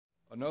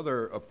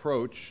Another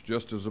approach,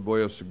 just as a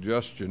way of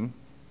suggestion,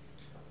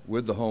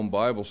 with the home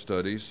Bible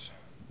studies,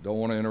 don't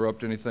want to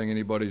interrupt anything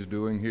anybody's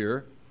doing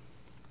here,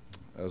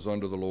 as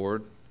under the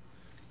Lord,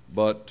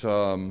 but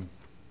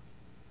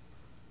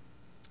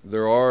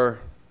there are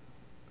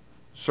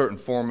certain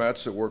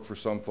formats that work for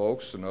some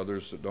folks and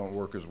others that don't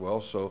work as well.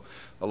 So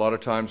a lot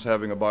of times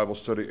having a Bible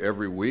study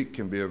every week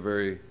can be a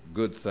very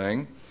good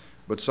thing,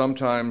 but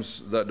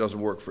sometimes that doesn't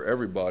work for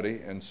everybody,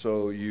 and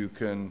so you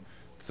can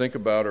think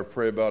about or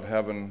pray about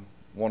having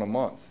one a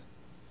month,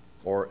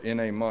 or in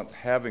a month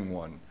having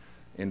one,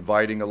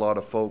 inviting a lot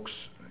of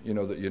folks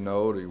that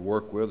you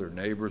work with, or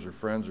neighbors or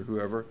friends or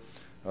whoever,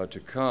 to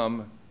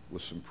come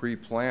with some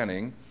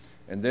pre-planning.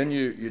 And then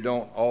you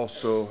don't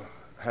also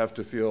have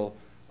to feel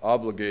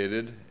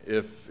obligated,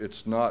 if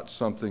it's not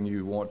something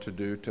you want to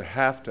do, to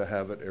have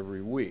it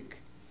every week.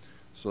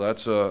 So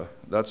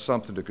that's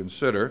something to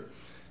consider.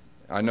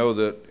 I know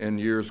that in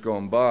years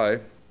gone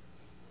by,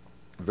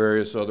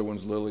 various other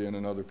ones, Lillian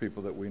and other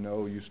people that we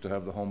know, used to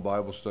have the home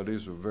Bible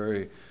studies, a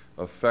very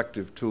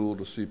effective tool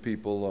to see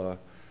people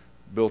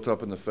built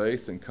up in the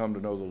faith and come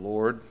to know the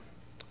Lord.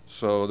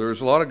 So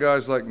there's a lot of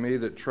guys like me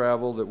that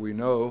travel that we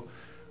know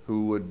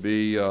who would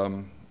be,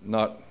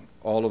 not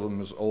all of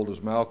them as old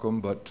as Malcolm,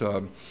 but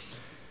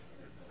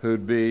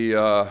who'd be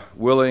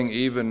willing,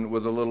 even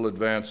with a little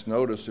advance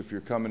notice, if we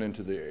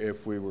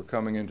were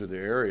coming into the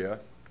area,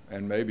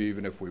 and maybe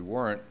even if we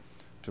weren't,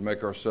 to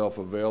make ourselves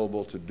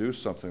available to do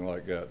something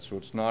like that. So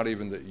it's not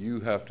even that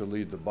you have to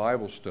lead the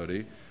Bible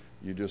study.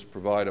 You just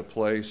provide a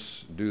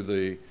place, do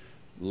the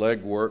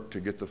legwork to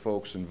get the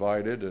folks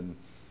invited, and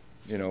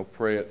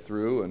pray it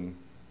through. And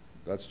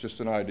that's just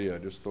an idea.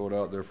 Just throw it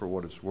out there for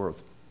what it's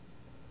worth.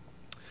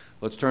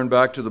 Let's turn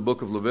back to the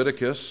book of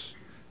Leviticus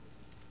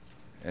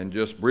and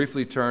just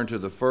briefly turn to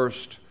the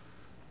first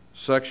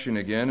section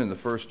again, in the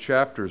first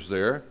chapters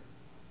there.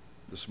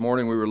 This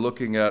morning we were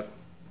looking at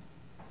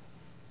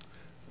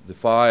the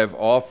 5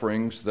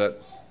 offerings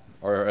that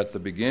are at the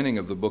beginning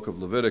of the book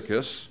of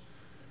Leviticus: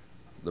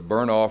 the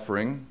burnt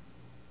offering,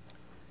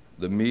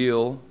 the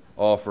meal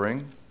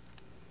offering,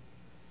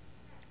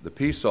 the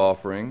peace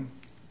offering,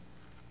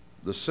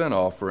 the sin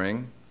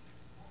offering,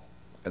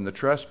 and the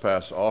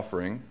trespass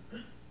offering.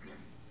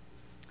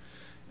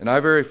 And I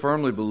very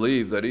firmly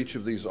believe that each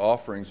of these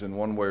offerings, in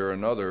one way or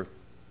another,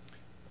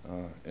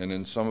 and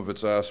in some of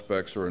its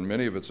aspects, or in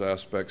many of its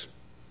aspects,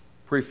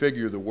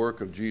 prefigure the work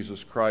of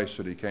Jesus Christ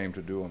that he came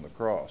to do on the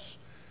cross.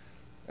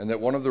 And that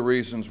one of the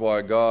reasons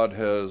why God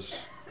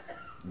has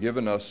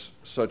given us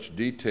such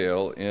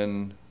detail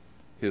in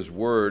his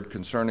word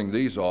concerning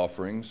these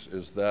offerings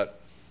is that,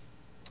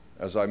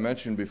 as I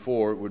mentioned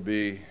before,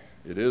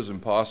 it is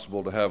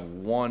impossible to have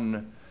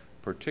one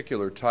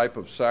particular type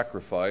of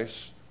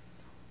sacrifice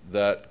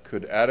that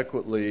could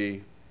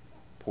adequately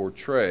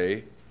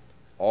portray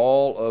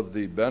all of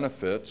the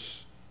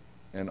benefits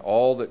and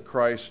all that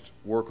Christ's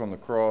work on the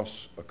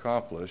cross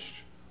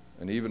accomplished,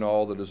 and even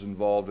all that is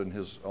involved in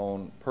his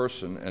own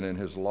person and in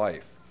his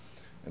life.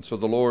 And so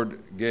the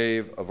Lord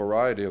gave a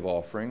variety of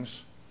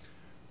offerings.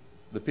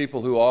 The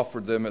people who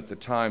offered them at the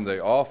time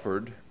they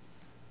offered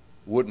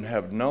wouldn't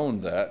have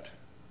known that.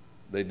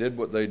 They did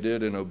what they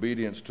did in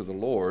obedience to the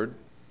Lord,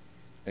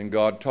 and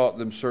God taught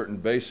them certain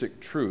basic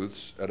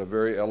truths at a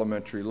very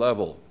elementary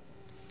level.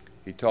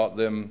 He taught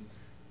them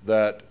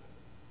that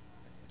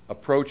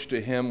approach to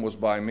him was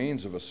by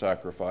means of a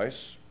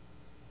sacrifice.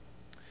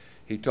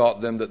 He taught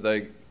them that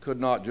they could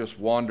not just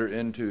wander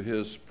into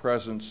his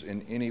presence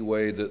in any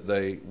way that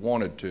they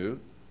wanted to.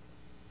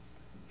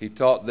 He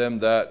taught them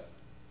that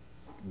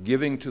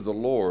giving to the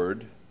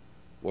Lord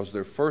was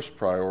their first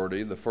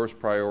priority, the first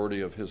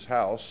priority of his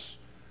house.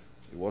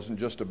 It wasn't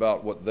just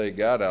about what they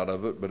got out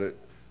of it, but it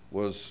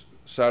was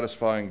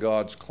satisfying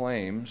God's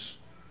claims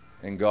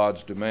and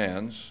God's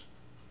demands.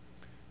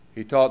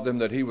 He taught them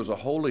that he was a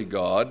holy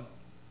God,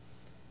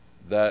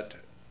 that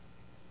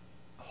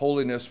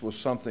holiness was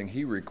something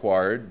he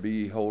required, be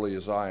ye holy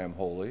as I am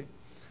holy,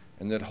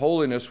 and that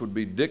holiness would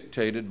be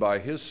dictated by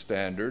his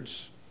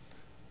standards,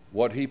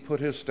 what he put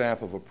his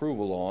stamp of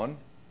approval on,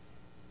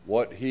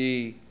 what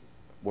he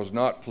was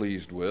not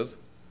pleased with,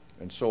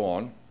 and so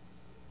on.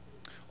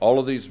 All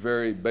of these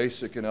very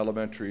basic and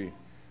elementary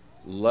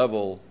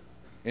level,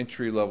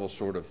 entry-level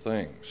sort of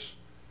things.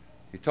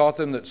 He taught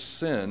them that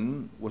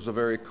sin was a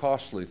very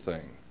costly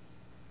thing,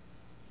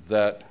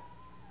 that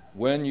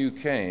when you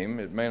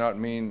came, it may not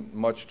mean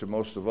much to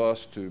most of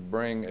us to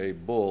bring a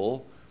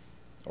bull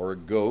or a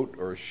goat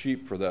or a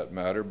sheep for that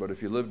matter, but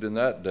if you lived in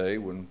that day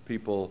when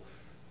people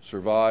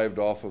survived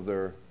off of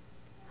their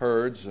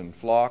herds and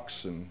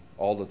flocks and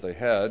all that they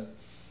had,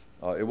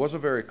 it was a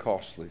very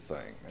costly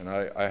thing. And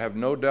I have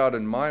no doubt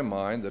in my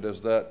mind that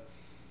as that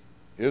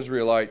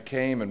Israelite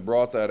came and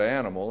brought that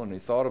animal, and he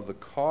thought of the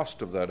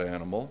cost of that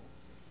animal,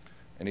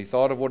 and he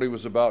thought of what he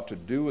was about to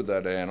do with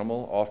that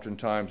animal,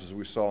 oftentimes, as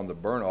we saw in the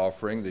burnt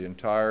offering, the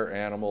entire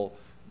animal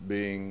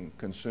being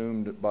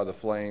consumed by the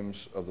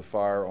flames of the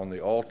fire on the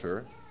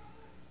altar.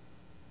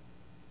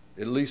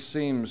 It at least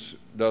seems,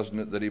 doesn't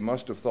it, that he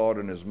must have thought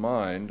in his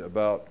mind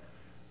about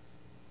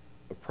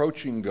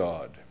approaching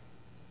God,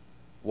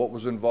 what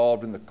was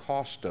involved in the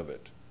cost of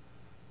it,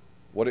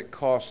 what it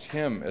cost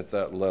him at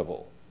that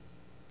level.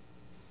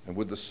 And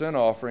with the sin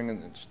offering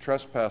and its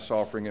trespass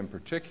offering in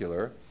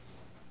particular,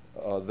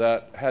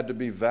 that had to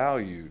be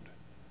valued,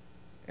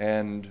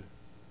 and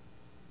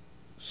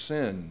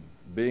sin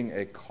being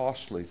a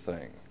costly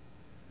thing.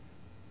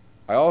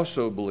 I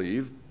also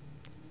believe,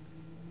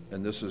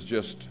 and this is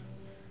just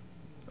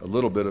a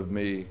little bit of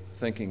me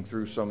thinking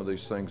through some of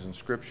these things in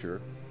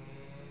Scripture,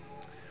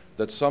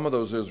 that some of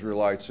those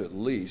Israelites at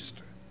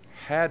least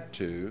had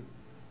to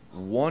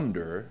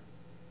wonder,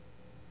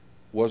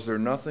 was there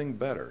nothing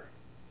better?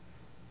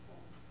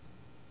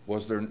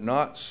 Was there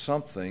not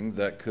something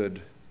that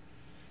could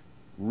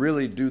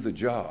really do the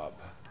job,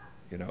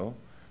 you know?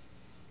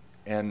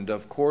 And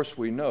of course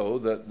we know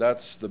that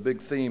that's the big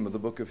theme of the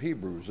book of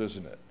Hebrews,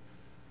 isn't it?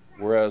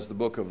 Whereas the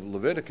book of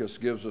Leviticus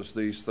gives us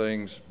these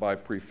things by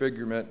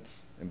prefigurement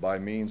and by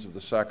means of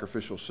the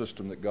sacrificial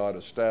system that God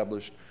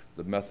established,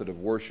 the method of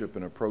worship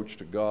and approach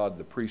to God,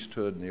 the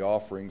priesthood and the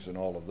offerings and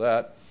all of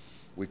that.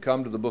 We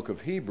come to the book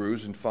of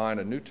Hebrews and find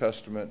a New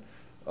Testament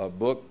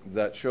book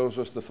that shows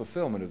us the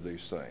fulfillment of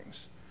these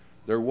things.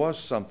 There was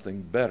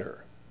something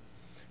better.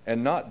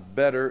 And not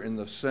better in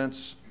the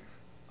sense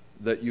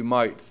that you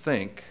might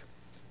think,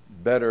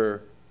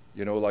 better,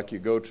 you know, like you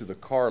go to the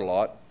car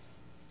lot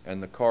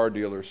and the car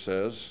dealer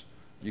says,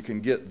 you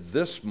can get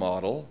this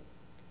model,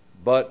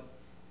 but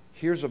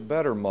here's a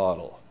better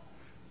model.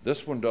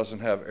 This one doesn't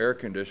have air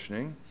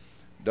conditioning,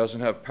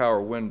 doesn't have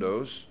power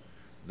windows.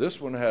 This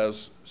one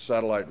has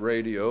satellite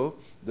radio.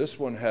 This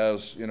one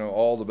has, you know,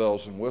 all the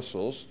bells and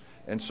whistles.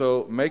 And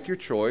so make your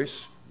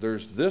choice.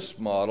 There's this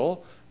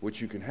model,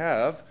 which you can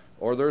have,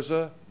 or there's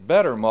a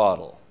better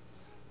model.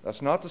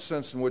 That's not the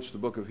sense in which the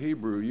book of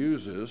Hebrew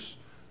uses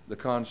the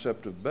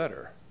concept of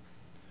better.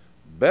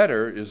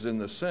 Better is in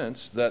the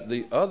sense that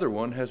the other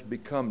one has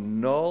become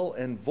null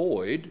and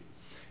void,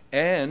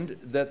 and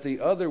that the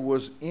other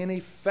was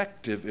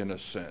ineffective in a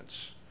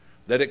sense,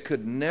 that it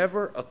could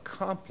never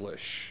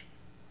accomplish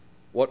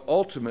what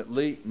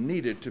ultimately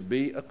needed to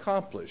be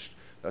accomplished.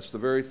 That's the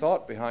very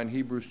thought behind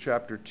Hebrews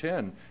chapter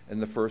 10 in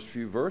the first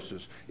few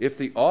verses. If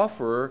the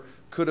offerer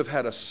could have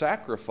had a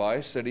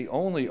sacrifice that he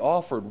only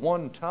offered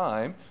one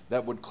time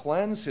that would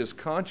cleanse his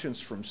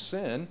conscience from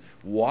sin,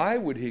 why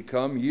would he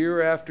come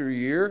year after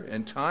year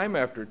and time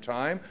after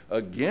time,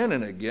 again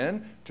and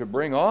again, to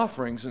bring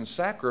offerings and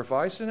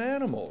sacrifice and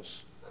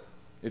animals?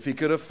 If he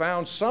could have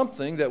found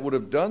something that would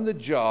have done the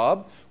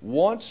job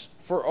once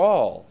for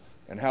all.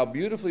 And how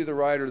beautifully the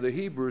writer of the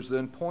Hebrews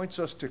then points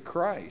us to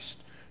Christ.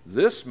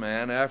 This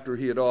man, after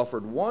he had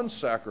offered one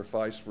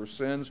sacrifice for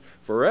sins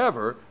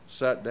forever,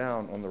 sat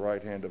down on the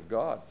right hand of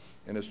God.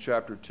 And as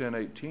chapter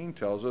 10:18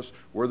 tells us,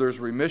 where there's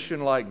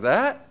remission like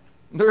that,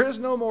 there is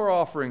no more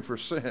offering for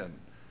sin.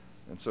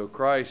 And so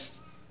Christ,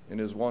 in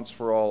his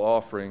once-for-all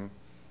offering,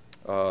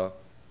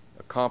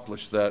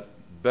 accomplished that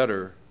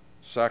better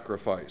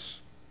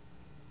sacrifice.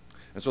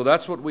 And so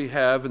that's what we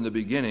have in the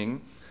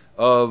beginning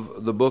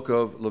of the book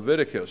of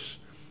Leviticus.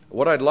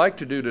 What I'd like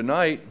to do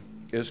tonight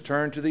is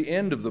turn to the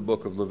end of the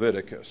book of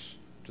Leviticus,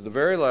 to the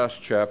very last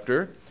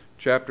chapter,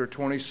 chapter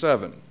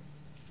 27.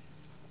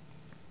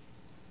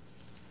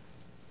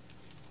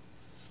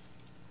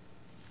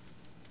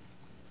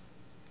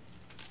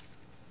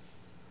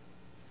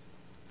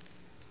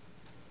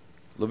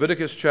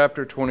 Leviticus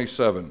chapter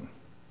 27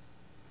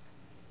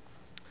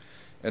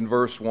 and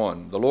verse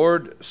 1. The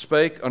Lord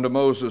spake unto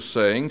Moses,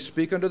 saying,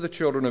 Speak unto the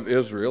children of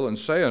Israel, and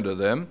say unto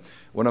them,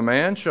 When a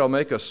man shall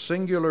make a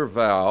singular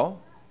vow,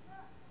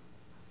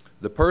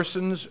 the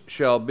persons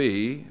shall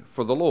be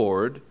for the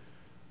Lord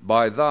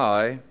by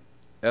thy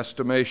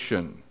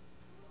estimation.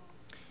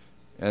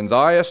 And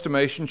thy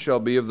estimation shall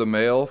be of the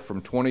male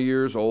from 20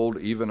 years old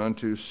even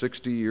unto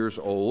 60 years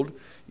old.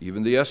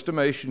 Even the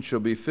estimation shall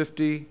be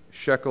 50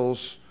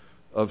 shekels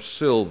of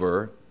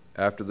silver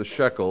after the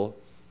shekel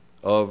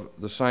of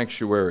the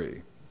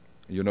sanctuary.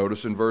 You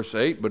notice in verse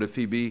 8, But if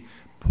he be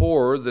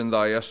poorer than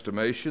thy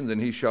estimation, then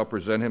he shall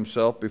present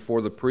himself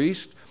before the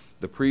priest.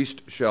 The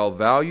priest shall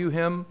value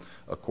him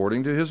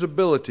according to his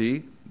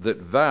ability that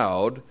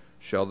vowed,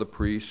 shall the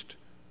priest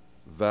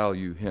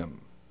value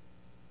him.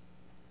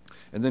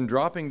 And then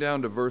dropping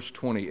down to verse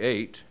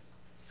 28,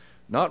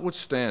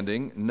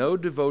 Notwithstanding, no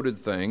devoted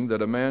thing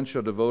that a man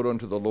shall devote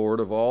unto the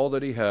Lord of all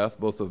that he hath,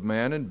 both of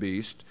man and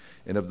beast,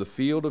 and of the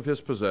field of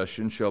his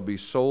possession, shall be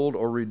sold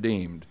or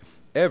redeemed.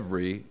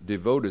 Every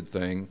devoted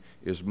thing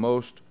is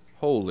most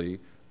holy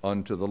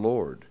unto the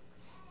Lord.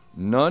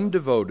 None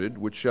devoted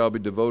which shall be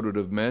devoted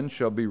of men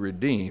shall be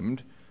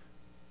redeemed,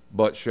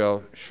 but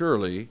shall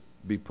surely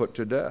be put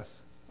to death,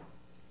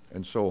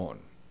 and so on.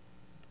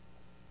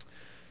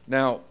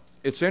 Now,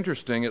 it's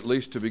interesting, at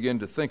least to begin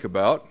to think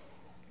about,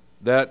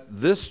 that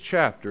this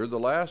chapter, the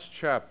last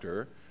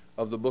chapter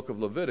of the book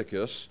of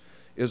Leviticus,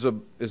 is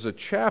a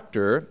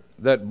chapter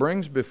that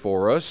brings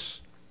before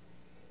us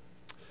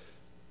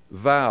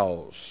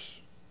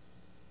vows,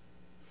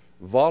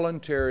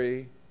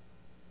 voluntary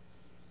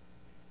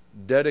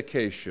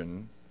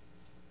dedication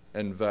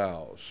and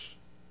vows.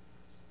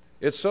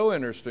 It's so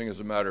interesting, as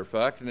a matter of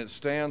fact, and it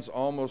stands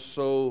almost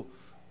so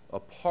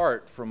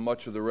apart from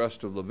much of the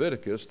rest of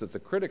Leviticus that the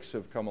critics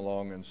have come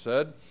along and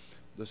said,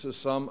 this is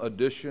some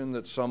addition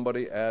that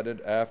somebody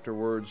added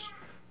afterwards,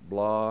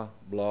 blah,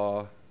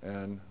 blah,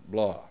 and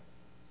blah.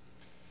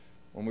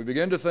 When we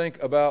begin to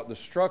think about the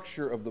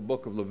structure of the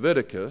book of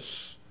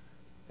Leviticus,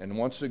 and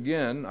once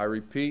again, I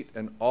repeat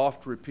an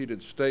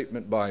oft-repeated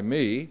statement by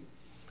me,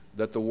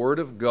 that the Word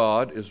of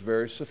God is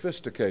very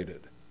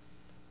sophisticated.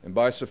 And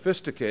by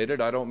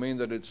sophisticated, I don't mean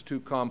that it's too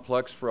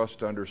complex for us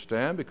to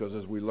understand, because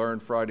as we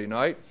learned Friday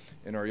night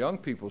in our young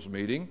people's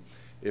meeting,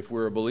 if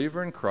we're a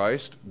believer in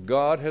Christ,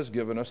 God has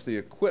given us the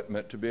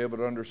equipment to be able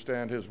to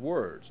understand His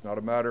Word. It's not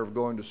a matter of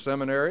going to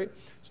seminary.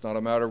 It's not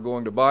a matter of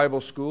going to Bible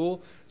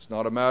school. It's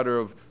not a matter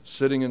of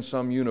sitting in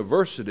some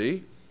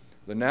university.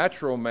 The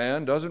natural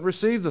man doesn't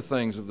receive the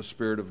things of the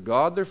Spirit of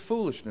God. They're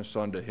foolishness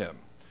unto him.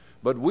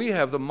 But we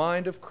have the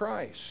mind of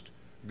Christ.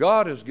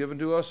 God has given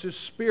to us His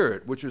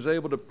Spirit, which is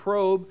able to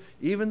probe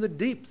even the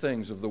deep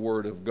things of the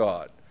Word of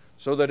God,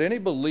 so that any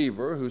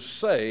believer who's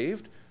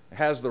saved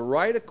has the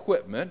right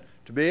equipment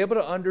to be able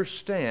to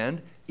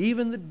understand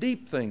even the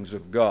deep things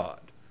of God.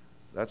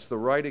 That's the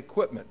right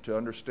equipment to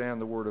understand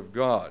the Word of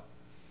God.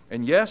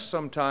 And yes,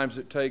 sometimes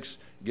it takes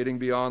getting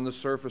beyond the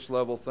surface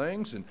level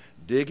things and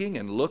digging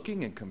and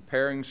looking and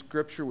comparing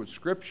Scripture with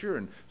Scripture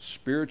and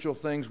spiritual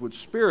things with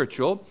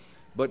spiritual,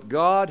 but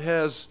God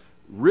has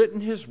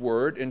written His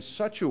Word in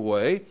such a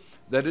way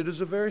that it is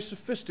a very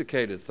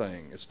sophisticated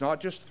thing. It's not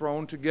just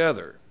thrown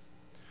together.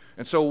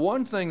 And so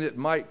one thing that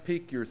might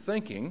pique your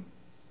thinking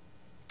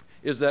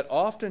is that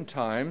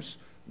oftentimes,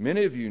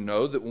 many of you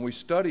know that when we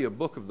study a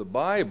book of the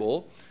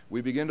Bible, we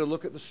begin to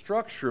look at the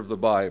structure of the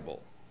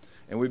Bible.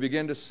 And we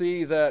begin to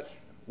see that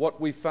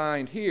what we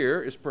find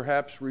here is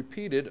perhaps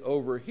repeated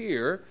over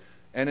here,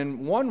 and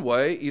in one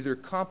way either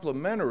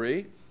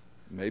complementary,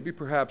 maybe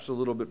perhaps a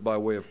little bit by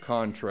way of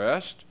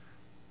contrast,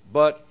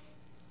 but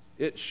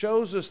it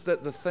shows us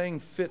that the thing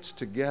fits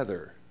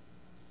together.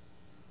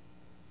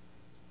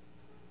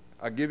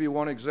 I'll give you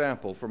one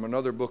example from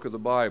another book of the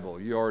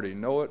Bible. You already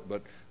know it,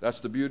 but that's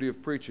the beauty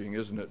of preaching,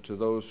 isn't it? To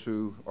those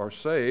who are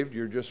saved,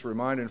 you're just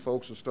reminding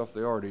folks of stuff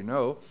they already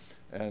know,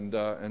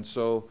 and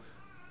so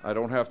I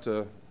don't have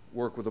to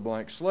work with a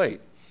blank slate.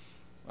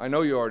 I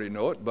know you already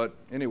know it, but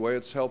anyway,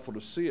 it's helpful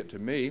to see it to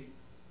me.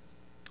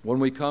 When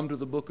we come to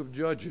the book of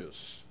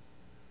Judges,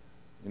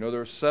 you know, there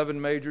are 7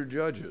 major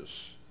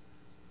judges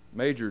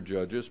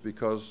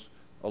because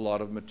a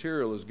lot of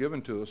material is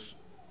given to us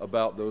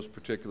about those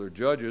particular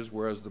judges,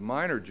 whereas the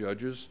minor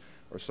judges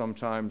are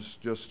sometimes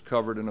just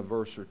covered in a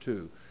verse or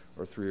 2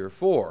 or 3 or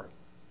 4.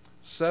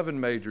 7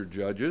 major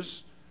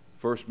judges.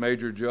 First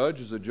major judge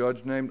is a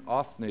judge named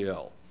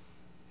Othniel.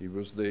 He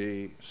was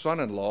the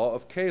son-in-law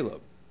of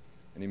Caleb,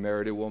 and he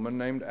married a woman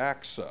named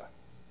Achsah.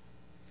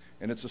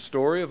 And it's a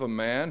story of a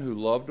man who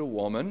loved a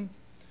woman,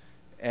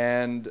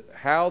 and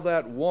how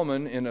that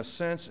woman, in a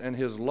sense, and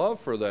his love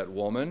for that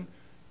woman,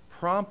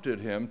 prompted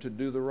him to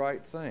do the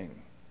right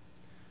thing.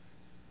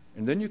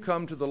 And then you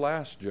come to the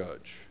last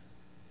judge.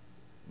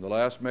 The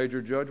last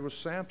major judge was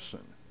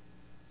Samson.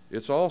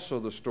 It's also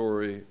the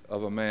story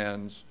of a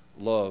man's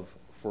love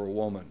for a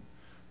woman,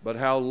 but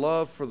how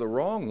love for the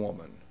wrong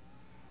woman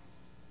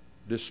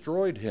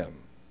destroyed him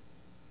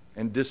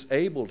and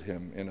disabled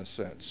him, in a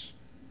sense,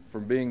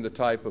 from being the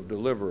type of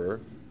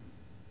deliverer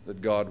that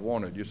God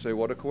wanted. You say,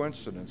 what a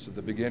coincidence. At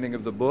the beginning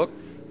of the book,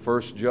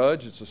 first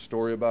judge, it's a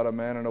story about a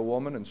man and a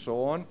woman and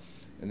so on.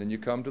 And then you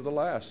come to the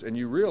last, and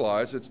you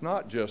realize it's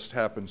not just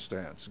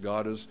happenstance.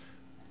 God is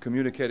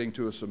communicating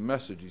to us a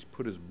message. He's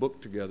put His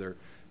book together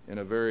in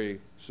a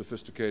very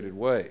sophisticated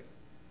way.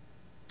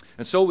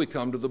 And so we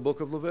come to the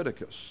book of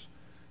Leviticus.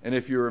 And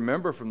if you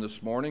remember from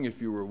this morning,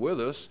 if you were with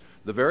us,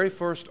 the very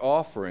first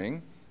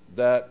offering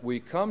that we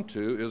come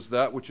to is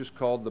that which is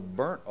called the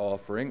burnt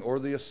offering or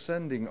the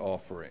ascending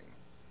offering.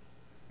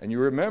 And you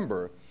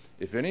remember,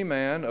 if any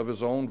man of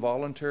his own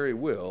voluntary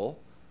will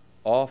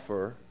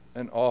offer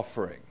an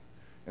offering.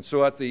 And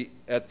so at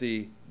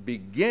the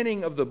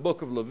beginning of the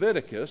book of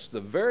Leviticus, the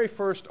very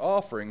first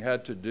offering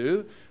had to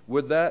do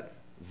with that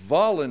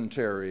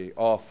voluntary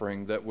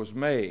offering that was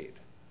made.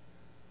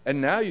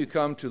 And now you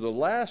come to the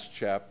last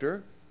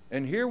chapter,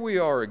 and here we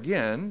are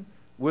again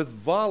with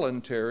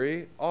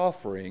voluntary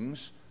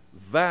offerings,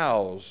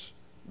 vows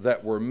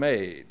that were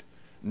made,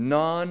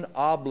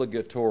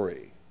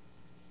 non-obligatory.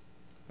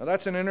 Now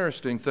that's an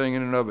interesting thing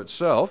in and of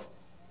itself,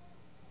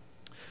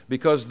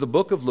 because the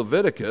book of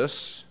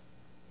Leviticus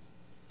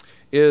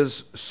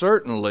is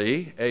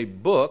certainly a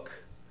book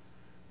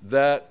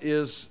that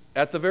is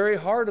at the very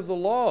heart of the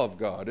law of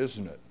God,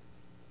 isn't it?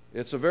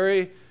 It's a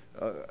very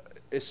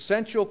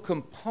essential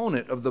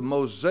component of the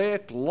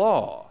Mosaic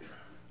law,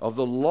 of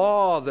the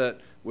law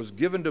that was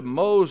given to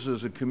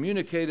Moses and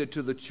communicated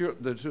to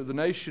the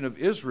nation of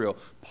Israel.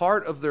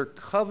 Part of their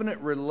covenant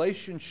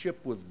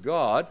relationship with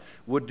God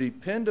would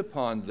depend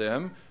upon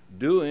them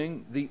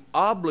doing the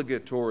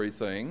obligatory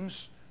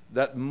things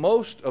that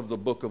most of the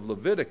book of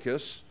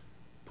Leviticus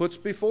puts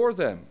before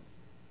them.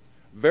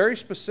 Very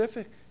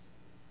specific.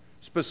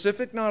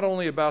 Specific not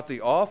only about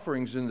the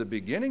offerings in the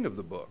beginning of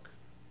the book,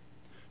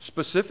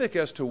 specific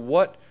as to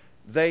what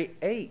they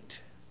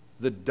ate,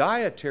 the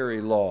dietary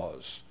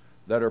laws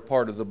that are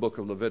part of the book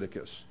of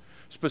Leviticus,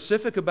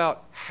 specific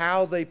about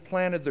how they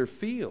planted their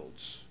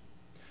fields,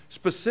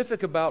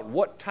 specific about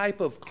what type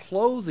of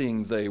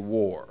clothing they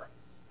wore,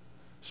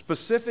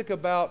 specific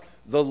about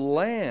the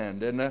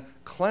land and the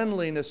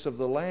cleanliness of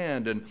the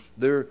land and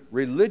their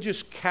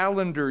religious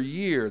calendar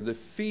year, the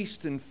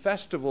feast and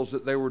festivals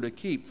that they were to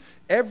keep.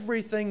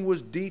 Everything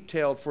was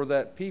detailed for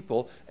that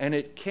people, and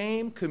it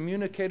came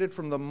communicated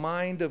from the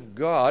mind of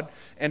God,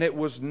 and it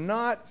was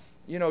not,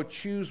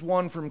 choose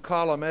one from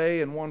column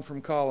A and one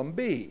from column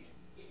B.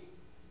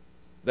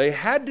 They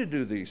had to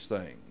do these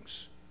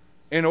things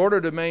in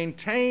order to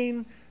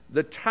maintain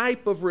the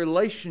type of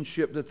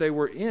relationship that they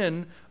were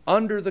in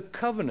under the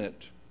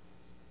covenant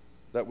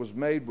that was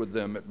made with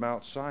them at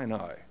Mount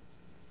Sinai.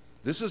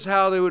 This is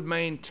how they would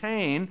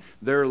maintain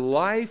their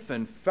life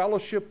and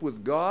fellowship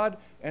with God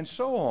and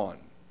so on.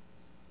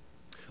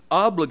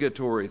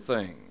 Obligatory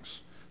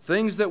things,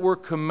 things that were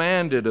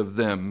commanded of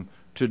them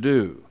to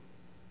do.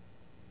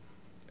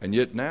 And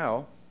yet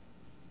now,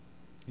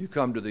 you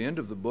come to the end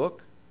of the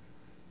book,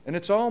 and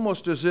it's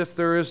almost as if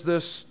there is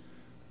this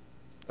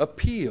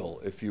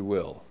appeal, if you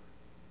will.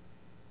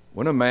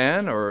 When a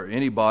man or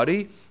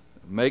anybody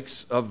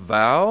makes a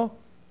vow,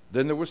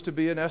 then there was to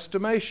be an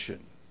estimation,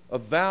 a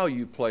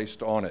value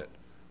placed on it.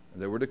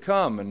 They were to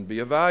come and be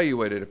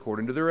evaluated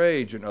according to their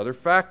age and other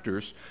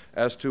factors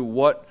as to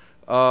what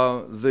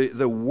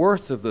the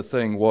worth of the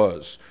thing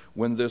was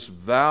when this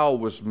vow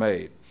was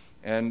made.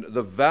 And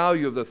the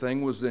value of the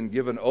thing was then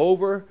given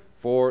over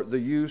for the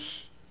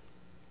use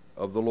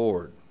of the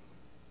Lord.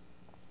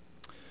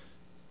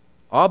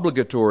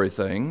 Obligatory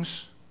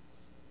things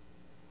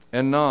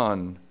and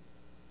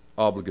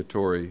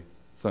non-obligatory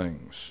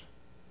things.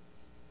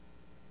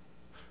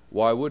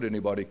 Why would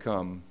anybody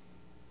come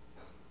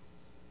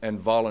and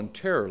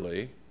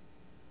voluntarily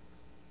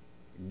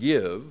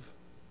give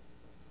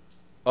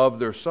of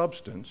their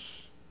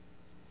substance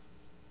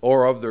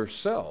or of their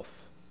self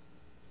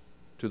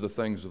to the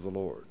things of the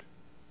Lord?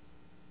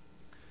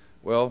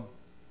 Well,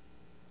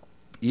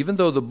 even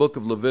though the book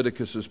of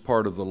Leviticus is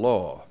part of the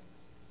law,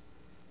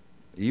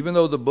 even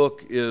though the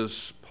book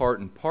is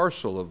part and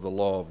parcel of the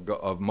law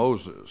of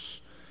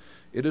Moses,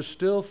 it is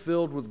still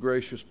filled with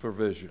gracious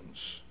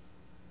provisions.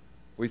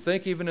 We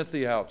think even at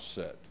the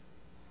outset,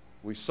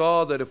 we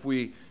saw that if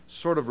we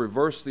sort of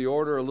reverse the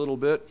order a little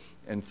bit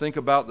and think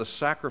about the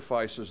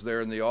sacrifices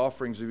there in the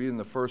offerings of even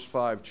the first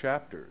 5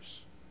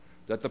 chapters,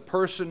 that the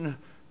person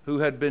who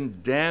had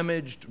been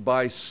damaged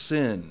by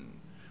sin,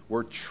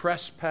 where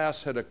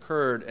trespass had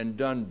occurred and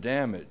done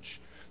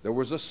damage, there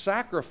was a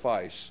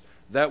sacrifice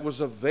that was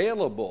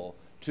available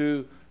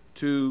to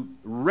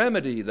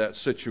remedy that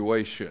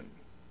situation.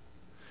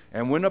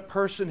 And when a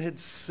person had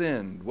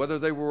sinned, whether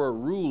they were a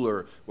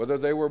ruler, whether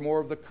they were more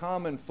of the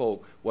common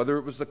folk, whether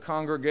it was the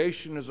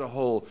congregation as a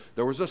whole,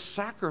 there was a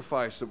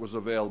sacrifice that was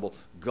available.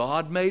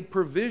 God made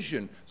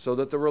provision so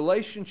that the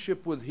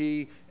relationship with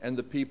He and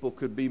the people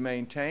could be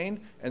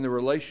maintained, and the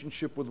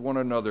relationship with one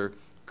another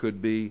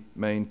could be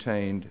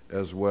maintained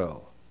as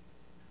well.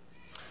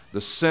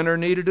 The sinner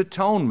needed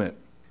atonement,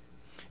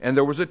 and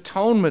there was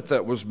atonement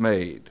that was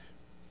made.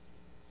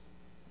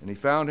 And he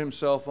found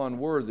himself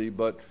unworthy,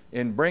 but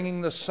in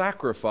bringing the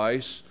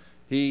sacrifice,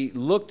 he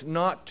looked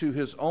not to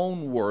his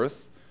own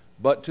worth,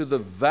 but to the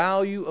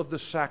value of the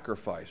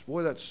sacrifice.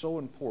 Boy, that's so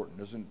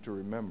important, isn't it, to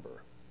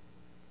remember?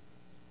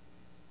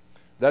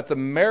 That the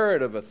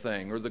merit of a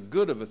thing, or the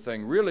good of a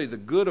thing, really the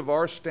good of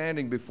our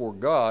standing before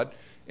God,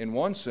 in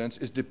one sense,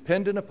 is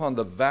dependent upon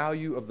the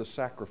value of the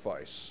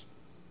sacrifice.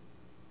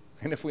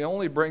 And if we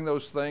only bring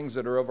those things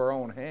that are of our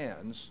own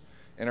hands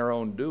and our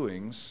own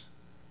doings,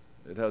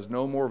 it has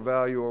no more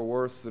value or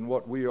worth than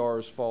what we are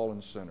as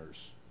fallen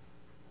sinners.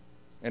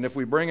 And if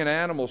we bring an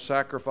animal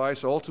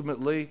sacrifice,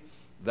 ultimately,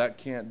 that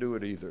can't do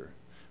it either.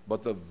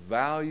 But the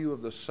value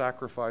of the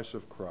sacrifice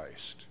of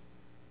Christ,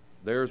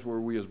 there's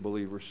where we as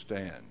believers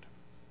stand.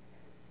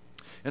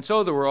 And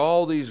so there were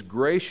all these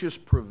gracious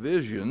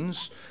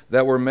provisions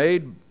that were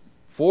made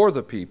for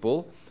the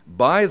people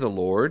by the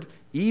Lord,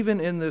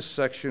 even in this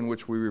section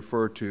which we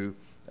refer to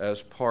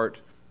as part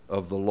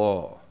of the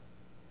law.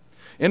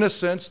 In a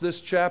sense,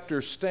 this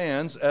chapter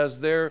stands as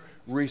their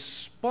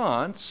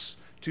response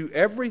to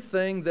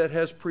everything that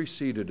has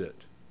preceded it,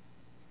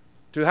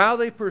 to how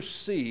they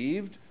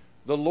perceived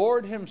the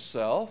Lord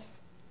Himself,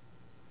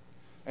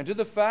 and to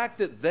the fact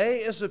that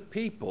they as a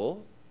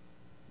people,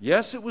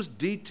 yes, it was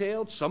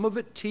detailed, some of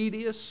it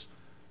tedious,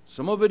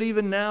 some of it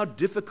even now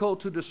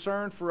difficult to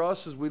discern for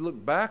us as we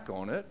look back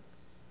on it.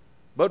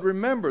 But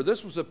remember,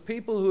 this was a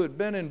people who had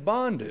been in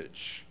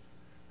bondage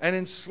and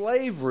in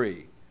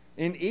slavery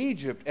in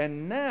Egypt,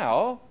 and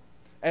now,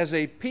 as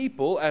a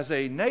people, as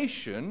a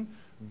nation,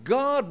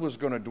 God was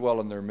going to dwell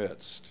in their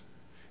midst.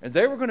 And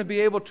they were going to be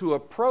able to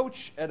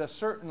approach at a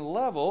certain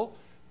level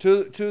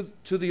to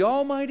the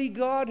Almighty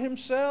God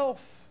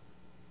Himself.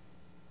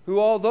 who,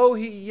 although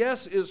he,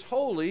 yes, is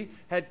holy,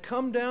 had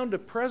come down to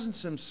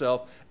presence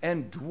himself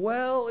and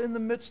dwell in the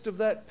midst of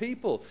that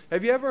people.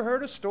 Have you ever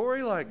heard a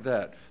story like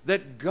that?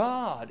 That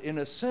God, in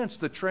a sense,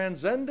 the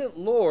transcendent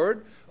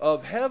Lord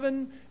of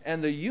heaven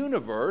and the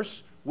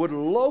universe, would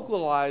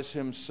localize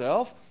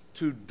himself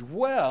to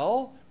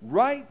dwell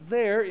right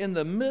there in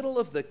the middle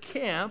of the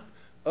camp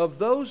of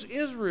those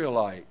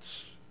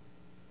Israelites.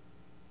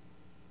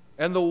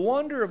 And the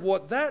wonder of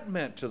what that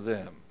meant to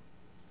them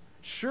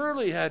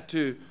surely had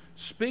to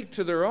speak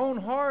to their own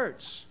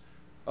hearts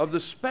of the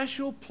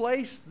special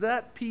place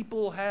that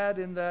people had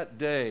in that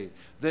day,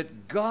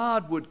 that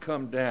God would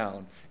come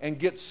down and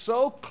get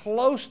so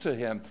close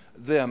to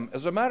them.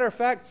 As a matter of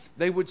fact,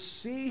 they would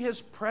see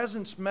his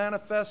presence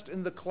manifest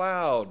in the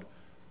cloud.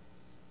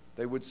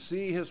 They would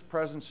see his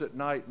presence at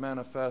night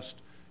manifest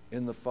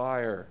in the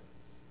fire.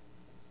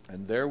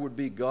 And there would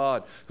be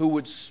God who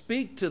would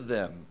speak to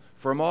them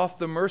from off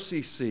the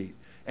mercy seat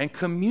and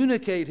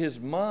communicate his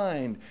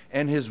mind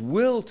and his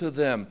will to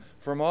them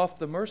from off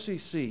the mercy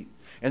seat.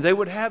 And they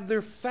would have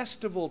their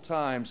festival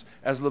times,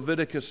 as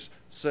Leviticus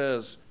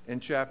says in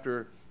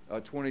chapter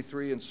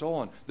 23 and so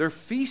on. Their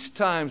feast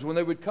times when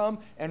they would come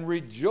and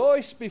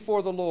rejoice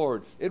before the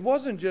Lord. It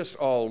wasn't just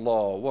all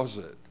law, was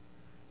it?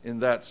 In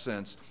that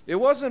sense. It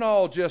wasn't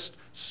all just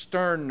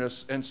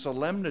sternness and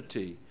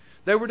solemnity.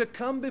 They were to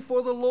come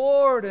before the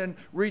Lord and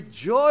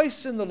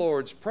rejoice in the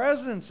Lord's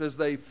presence as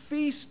they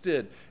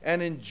feasted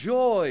and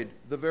enjoyed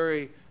the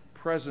very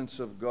presence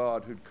of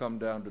God who'd come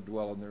down to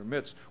dwell in their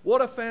midst.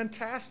 What a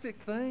fantastic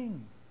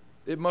thing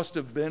it must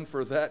have been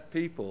for that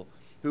people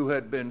who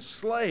had been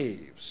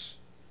slaves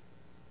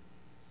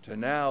to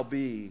now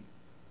be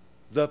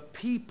the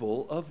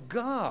people of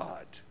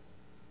God.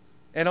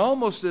 And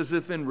almost as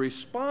if in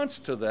response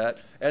to that,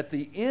 at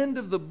the end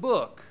of the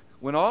book,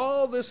 when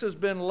all this has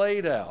been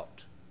laid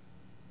out,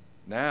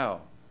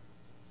 now,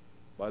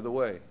 by the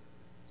way,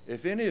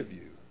 if any of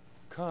you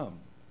come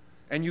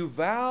and you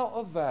vow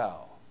a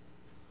vow,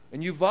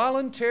 and you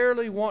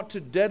voluntarily want to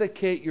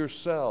dedicate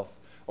yourself,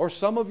 or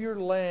some of your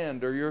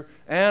land, or your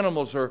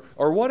animals, or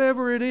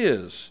whatever it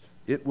is,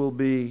 it will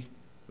be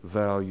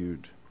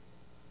valued.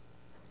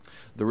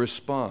 The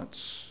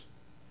response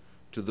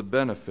to the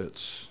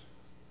benefits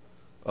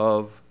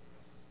of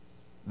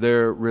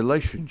their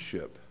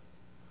relationship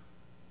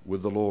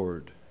with the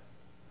Lord.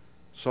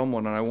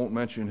 Someone, and I won't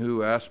mention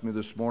who, asked me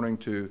this morning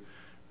to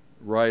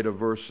write a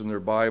verse in their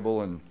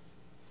Bible, and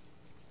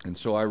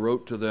so I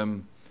wrote to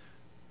them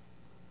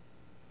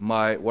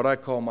what I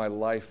call my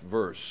life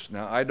verse.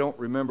 Now, I don't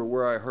remember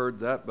where I heard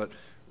that, but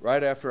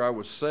right after I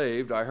was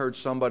saved, I heard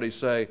somebody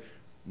say,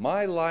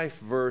 "My life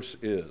verse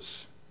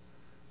is."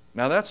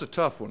 Now, that's a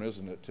tough one,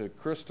 isn't it? To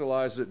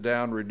crystallize it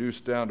down,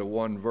 reduce down to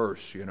one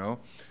verse, you know.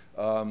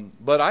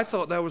 But I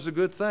thought that was a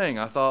good thing.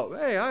 I thought,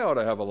 hey, I ought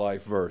to have a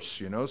life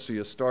verse, you know. So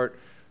you start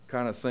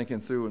kind of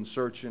thinking through and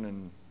searching,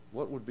 and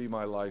what would be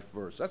my life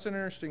verse? That's an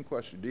interesting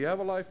question. Do you have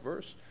a life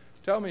verse?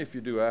 Tell me if you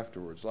do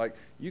afterwards. Like,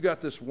 you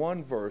got this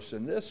one verse,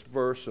 and this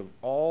verse of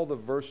all the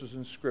verses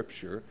in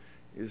Scripture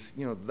is,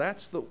 you know,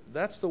 that's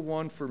the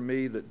one for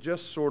me that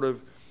just sort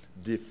of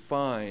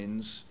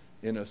defines,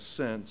 in a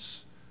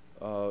sense,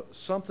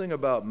 something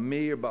about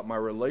me, about my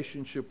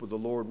relationship with the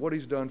Lord, what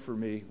He's done for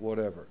me,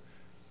 whatever.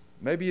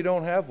 Maybe you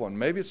don't have one.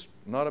 Maybe it's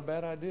not a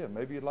bad idea.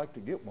 Maybe you'd like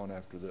to get one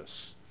after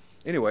this.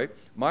 Anyway,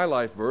 my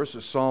life verse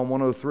is Psalm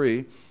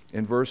 103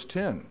 in verse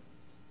 10.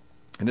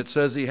 And it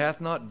says, "He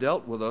hath not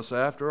dealt with us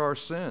after our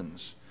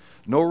sins,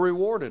 nor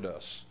rewarded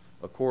us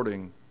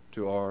according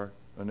to our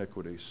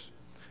iniquities."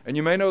 And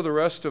you may know the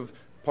rest of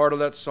part of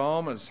that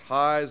psalm. "As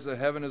high as the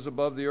heaven is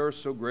above the earth,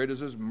 so great is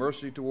his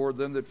mercy toward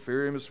them that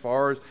fear him. As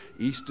far as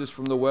east is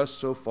from the west,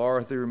 so far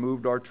hath he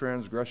removed our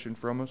transgression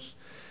from us."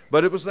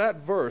 But it was that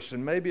verse,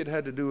 and maybe it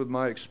had to do with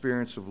my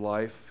experience of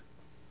life.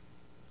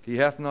 "He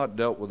hath not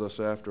dealt with us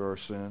after our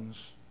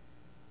sins,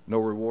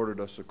 nor rewarded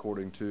us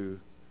according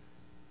to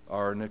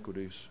our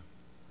iniquities."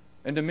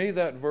 And to me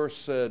that verse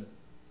said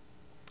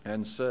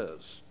and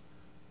says,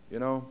 you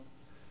know,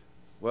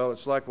 well,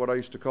 it's like what I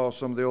used to call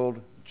some of the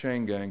old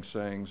chain gang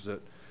sayings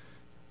that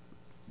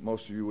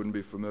most of you wouldn't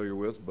be familiar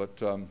with, but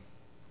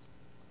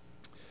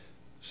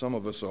some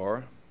of us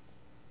are.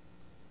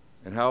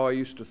 And how I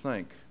used to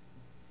think,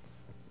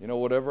 you know,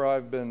 whatever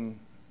I've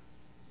been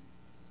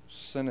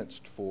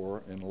sentenced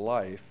for in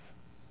life,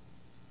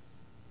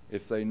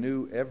 if they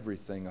knew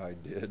everything I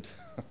did,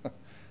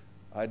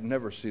 I'd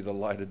never see the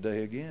light of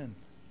day again.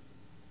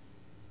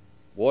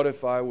 What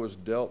if I was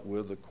dealt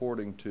with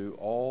according to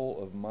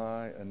all of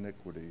my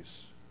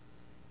iniquities?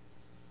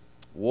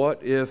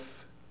 What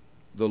if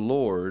the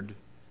Lord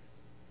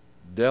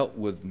dealt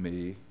with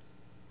me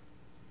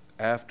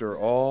after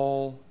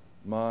all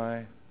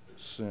my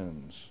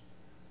sins?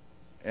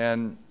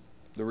 And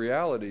the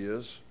reality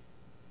is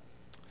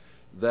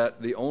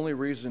that the only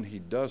reason He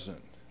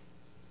doesn't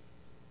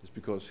is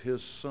because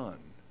His Son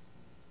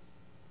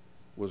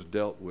was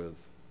dealt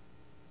with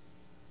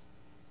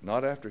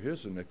not after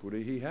His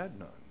iniquity, He had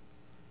none,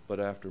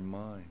 but after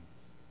mine.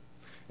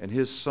 And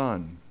His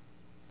Son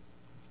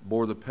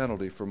bore the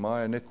penalty for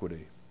my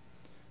iniquity,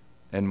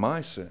 and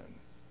my sin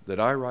that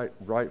I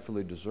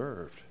rightfully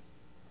deserved.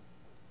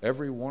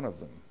 Every one of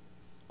them.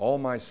 All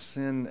my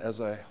sin as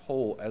a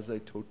whole, as a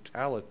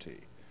totality.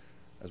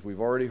 As we've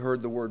already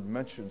heard the word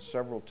mentioned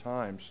several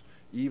times,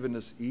 even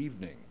this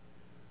evening,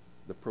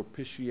 the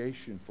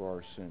propitiation for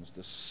our sins,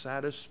 the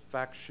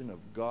satisfaction of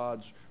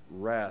God's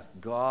wrath.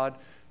 God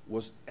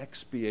was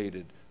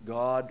expiated.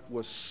 God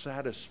was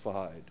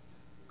satisfied.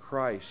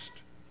 Christ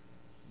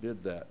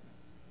did that.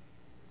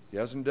 He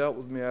hasn't dealt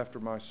with me after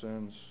my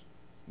sins,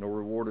 nor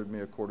rewarded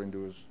me according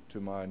to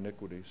my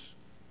iniquities.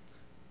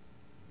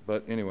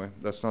 But anyway,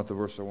 that's not the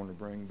verse I want to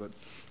bring, but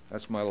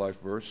that's my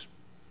life verse.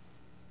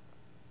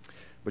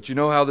 But you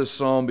know how this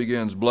psalm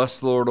begins. Bless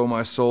the Lord, O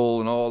my soul,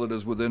 and all that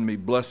is within me.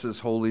 Bless his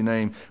holy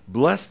name.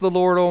 Bless the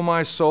Lord, O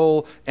my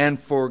soul, and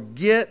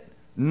forget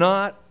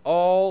not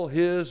all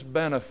his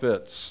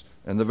benefits.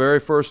 And the very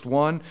first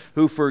one,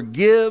 who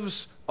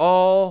forgives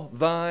all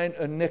thine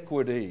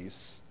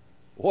iniquities.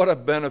 What a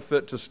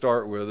benefit to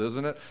start with,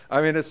 isn't it?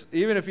 I mean, it's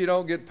even if you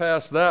don't get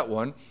past that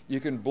one, you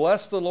can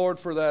bless the Lord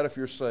for that if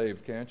you're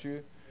saved, can't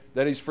you?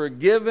 That he's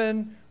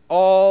forgiven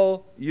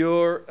all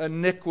your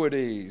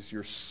iniquities.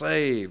 You're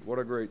saved. What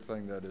a great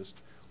thing that is.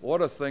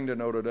 What a thing to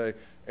know today.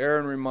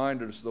 Aaron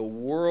reminded us the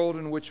world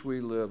in which we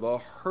live, a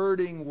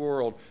hurting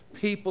world.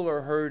 People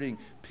are hurting.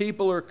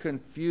 People are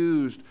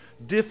confused.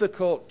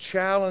 Difficult,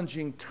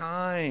 challenging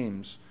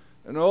times.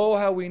 And oh,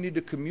 how we need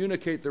to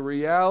communicate the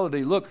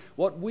reality. Look,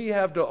 what we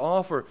have to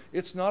offer,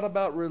 it's not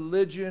about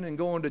religion and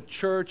going to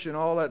church and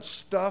all that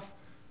stuff.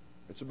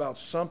 It's about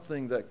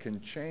something that can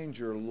change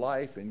your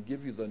life and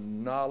give you the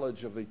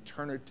knowledge of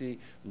eternity,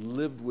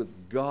 lived with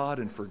God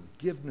and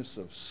forgiveness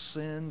of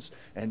sins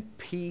and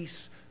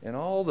peace and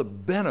all the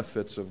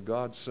benefits of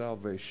God's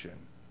salvation.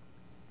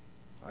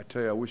 I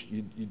tell you, I wish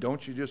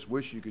you just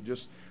wish you could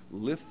just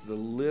lift the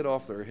lid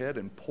off their head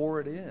and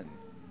pour it in.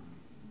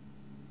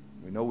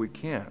 We know we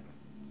can't.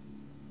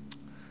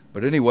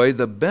 But anyway,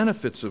 the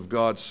benefits of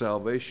God's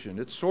salvation,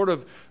 it's sort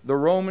of the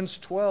Romans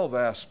 12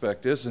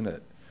 aspect, isn't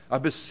it? I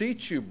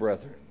beseech you,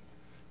 brethren,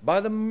 by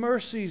the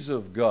mercies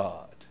of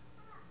God,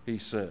 he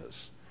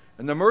says.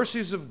 And the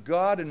mercies of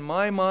God, in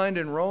my mind,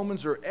 in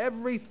Romans, are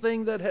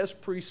everything that has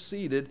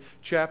preceded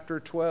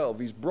chapter 12.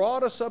 He's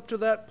brought us up to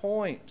that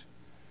point,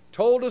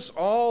 told us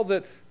all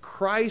that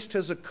Christ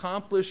has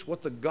accomplished,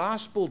 what the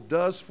gospel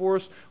does for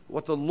us,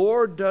 what the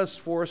Lord does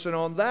for us, and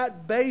on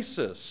that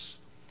basis,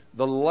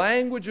 the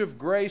language of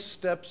grace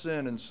steps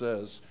in and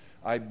says,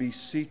 I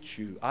beseech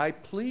you, I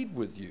plead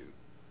with you.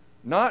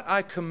 Not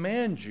I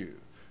command you,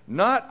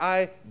 not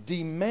I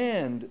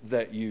demand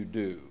that you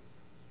do,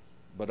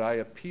 but I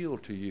appeal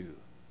to you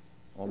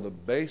on the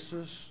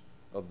basis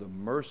of the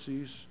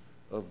mercies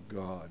of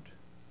God,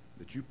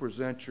 that you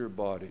present your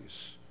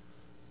bodies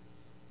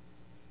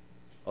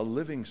a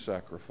living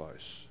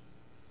sacrifice.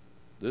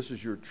 This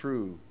is your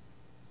true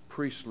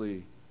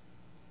priestly,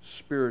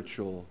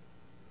 spiritual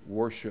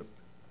worship.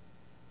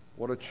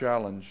 What a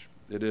challenge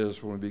it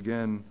is when we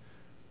begin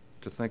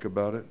to think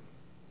about it.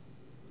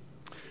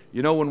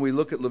 You know, when we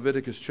look at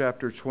Leviticus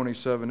chapter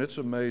 27, it's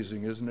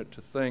amazing, isn't it,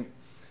 to think,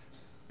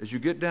 as you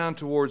get down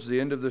towards the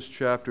end of this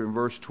chapter in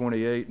verse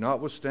 28,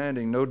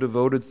 notwithstanding no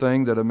devoted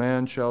thing that a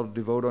man shall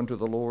devote unto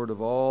the Lord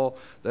of all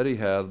that he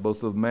hath,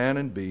 both of man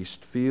and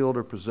beast, field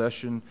or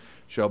possession,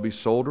 shall be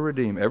sold or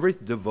redeemed. Every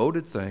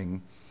devoted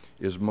thing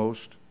is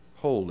most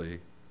holy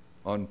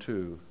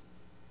unto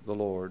the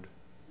Lord.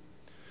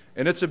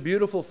 And it's a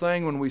beautiful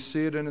thing when we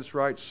see it in its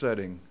right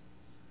setting.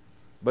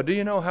 But do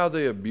you know how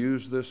they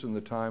abused this in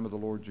the time of the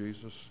Lord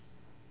Jesus?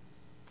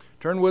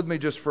 Turn with me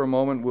just for a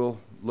moment. We'll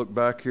look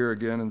back here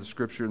again in the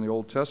Scripture in the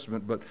Old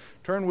Testament, but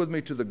turn with me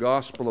to the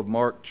Gospel of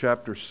Mark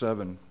chapter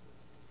 7.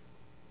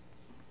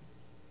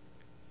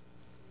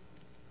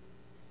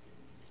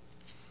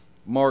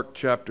 Mark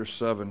chapter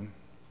 7.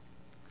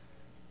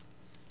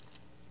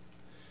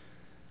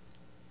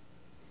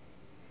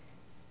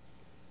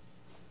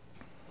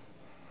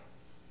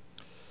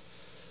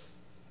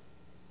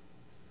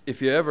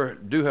 If you ever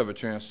do have a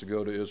chance to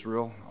go to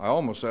Israel, I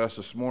almost asked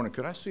this morning,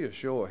 could I see a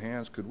show of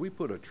hands? Could we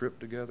put a trip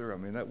together? I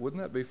mean,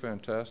 wouldn't that be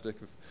fantastic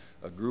if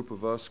a group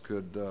of us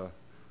could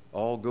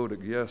all go to,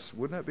 yes,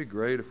 wouldn't that be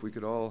great if we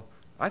could all,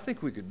 I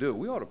think we could do it.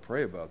 We ought to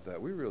pray about that.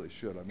 We really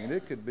should. I mean,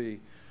 it could be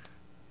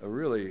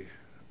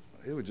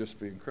it would just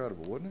be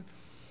incredible, wouldn't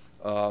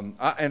it?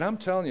 And I'm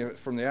telling you,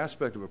 from the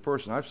aspect of a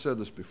person, I've said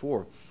this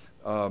before,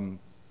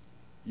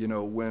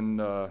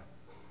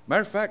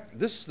 matter of fact,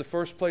 this is the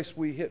first place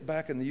we hit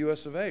back in the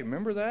U.S. of A.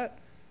 Remember that?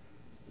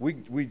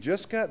 We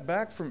just got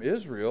back from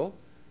Israel,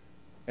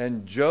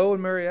 and Joe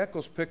and Mary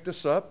Eccles picked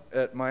us up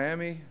at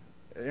Miami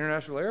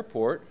International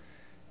Airport,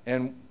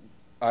 and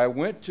I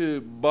went to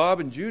Bob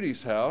and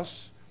Judy's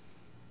house,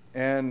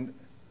 and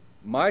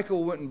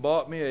Michael went and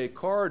bought me a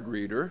card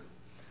reader,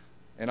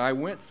 and I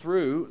went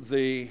through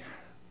the,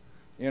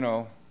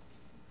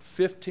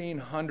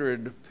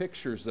 1,500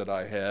 pictures that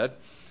I had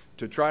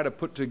to try to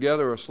put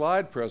together a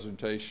slide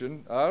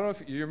presentation. I don't know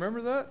if you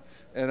remember that.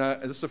 And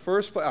it's the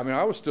first. I mean,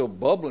 I was still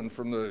bubbling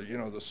from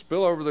the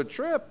spill over the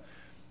trip.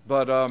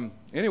 But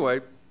anyway,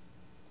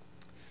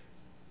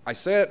 I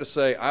say it to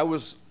say I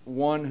was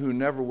one who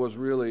never was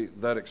really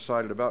that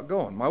excited about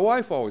going. My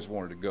wife always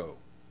wanted to go,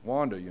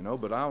 Wanda,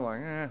 but I'm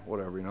like,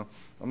 whatever,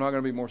 I'm not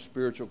going to be more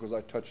spiritual because I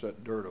touched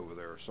that dirt over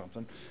there or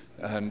something.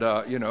 And,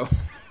 I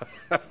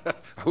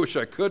wish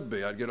I could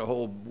be. I'd get a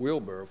whole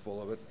wheelbarrow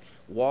full of it,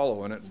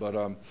 wallow in it.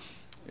 But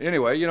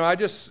anyway,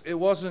 it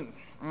wasn't,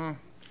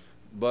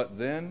 but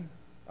then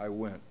I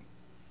went.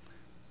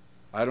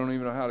 I don't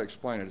even know how to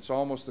explain it. It's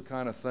almost the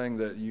kind of thing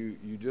that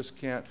you just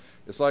can't.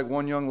 It's like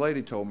one young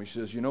lady told me. She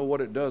says, what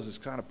it does is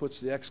kind of puts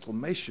the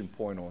exclamation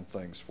point on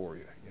things for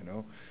you,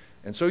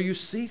 And so you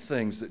see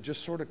things that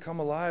just sort of come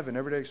alive in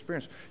everyday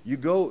experience. You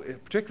go,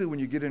 particularly when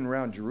you get in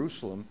around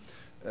Jerusalem,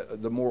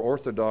 the more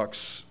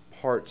orthodox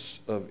parts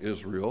of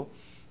Israel,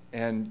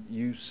 and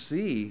you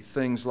see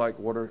things like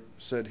what are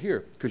said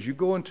here. Because you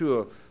go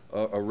into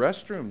a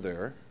restroom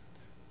there,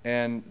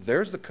 and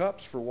there's the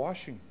cups for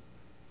washing,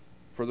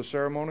 for the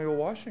ceremonial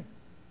washing.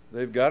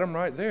 They've got them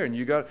right there,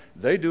 and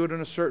they do it in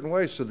a certain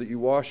way so that you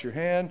wash your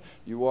hand,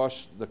 you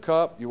wash the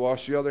cup, you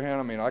wash the other hand.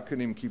 I mean, I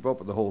couldn't even keep up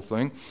with the whole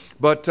thing.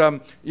 But,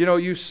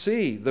 you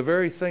see the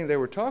very thing they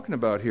were talking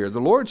about here.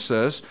 The Lord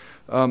says,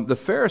 the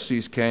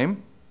Pharisees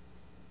came,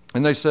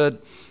 and they said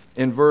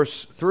in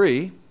verse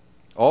 3,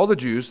 all the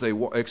Jews,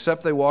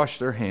 except they wash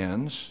their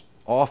hands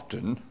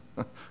often,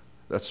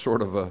 that's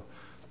sort of a,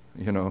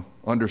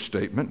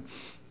 understatement,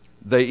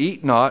 they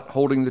eat not,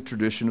 holding the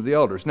tradition of the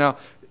elders. Now,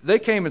 they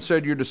came and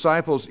said, your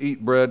disciples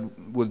eat bread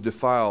with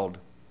defiled,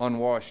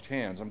 unwashed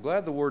hands. I'm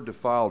glad the word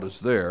defiled is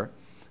there,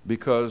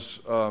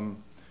 because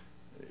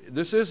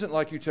this isn't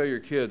like you tell your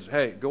kids,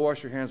 hey, go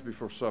wash your hands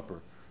before supper.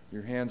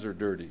 Your hands are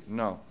dirty.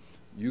 No.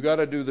 You got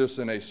to do this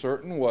in a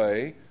certain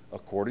way,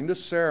 according to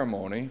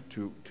ceremony,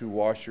 to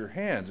wash your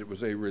hands. It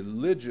was a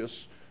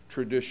religious,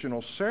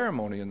 traditional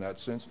ceremony in that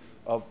sense,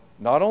 of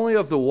not only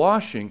of the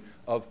washing,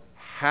 of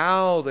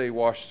how they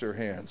washed their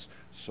hands.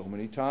 So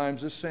many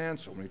times this hand,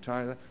 so many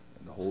times that.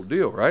 The whole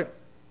deal, right?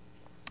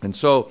 And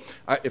so,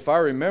 if I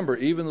remember,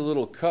 even the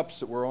little cups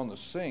that were on the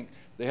sink,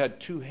 they had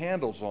two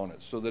handles on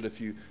it, so that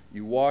if you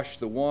wash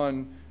the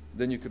one,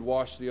 then you could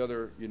wash the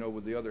other,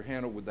 with the other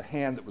handle, with the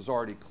hand that was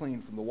already clean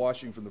from the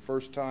washing from the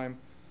first time.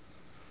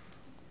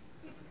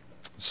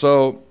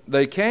 So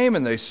they came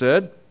and they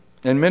said,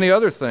 and many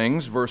other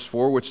things, verse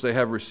 4, which they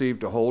have received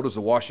to hold, is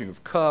the washing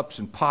of cups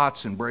and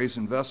pots and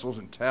brazen vessels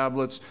and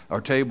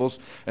tables.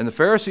 And the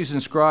Pharisees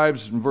and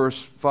scribes, in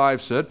verse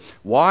 5, said,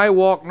 why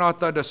walk not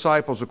thy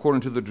disciples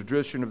according to the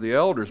tradition of the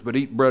elders, but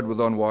eat bread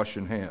with unwashed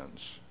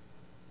hands?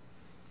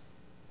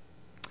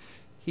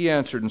 He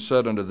answered and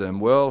said unto them,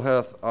 well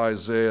hath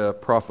Isaiah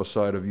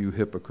prophesied of you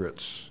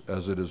hypocrites,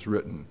 as it is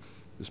written,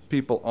 this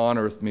people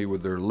honoreth me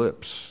with their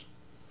lips,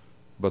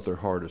 but their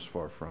heart is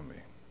far from me.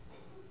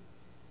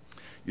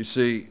 You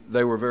see,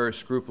 they were very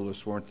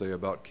scrupulous, weren't they,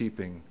 about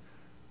keeping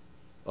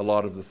a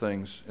lot of the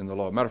things in the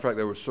law. Matter of fact,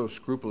 they were so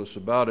scrupulous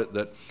about it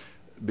that,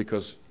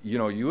 because,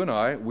 you and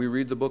I, we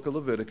read the book of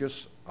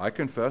Leviticus. I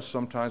confess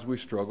sometimes we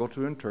struggle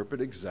to interpret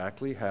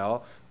exactly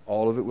how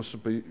all of it was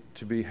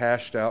to be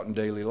hashed out in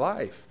daily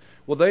life.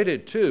 Well, they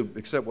did too,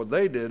 except what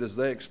they did is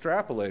they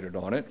extrapolated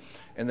on it,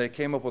 and they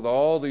came up with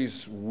all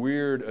these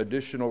weird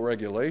additional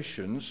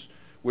regulations,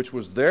 which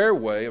was their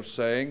way of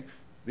saying,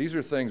 these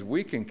are things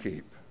we can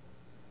keep.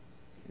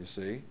 You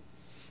see?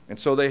 And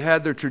so they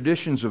had their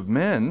traditions of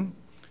men,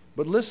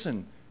 but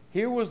listen,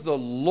 here was the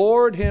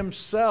Lord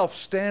himself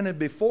standing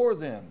before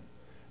them.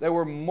 They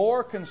were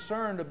more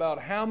concerned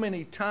about how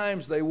many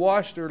times they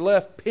washed their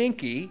left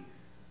pinky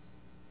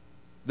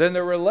than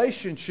their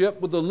relationship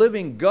with the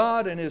living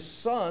God and his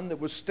Son that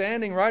was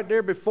standing right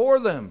there before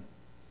them.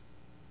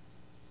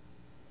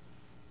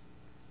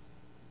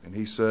 And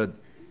he said,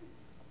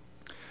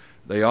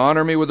 they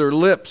honor me with their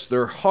lips,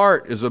 their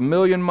heart is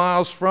 1,000,000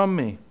 miles from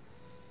me.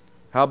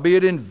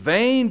 Howbeit in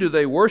vain do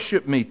they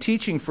worship me,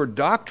 teaching for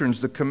doctrines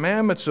the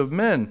commandments of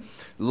men.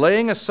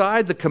 Laying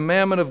aside the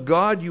commandment of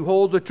God, you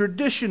hold the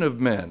tradition of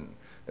men,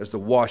 as the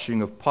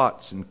washing of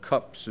pots and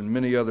cups and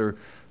many other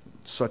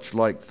such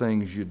like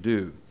things you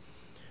do.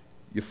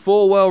 You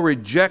full well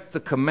reject the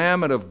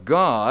commandment of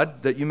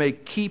God, that you may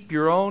keep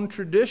your own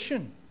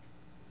tradition.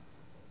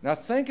 Now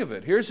think of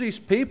it. Here's these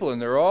people,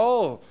 and they're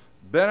all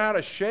bent out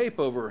of shape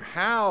over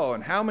how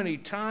and how many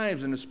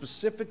times in a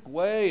specific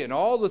way and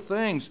all the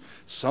things.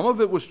 Some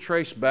of it was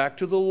traced back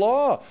to the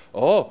law.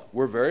 Oh,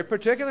 we're very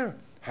particular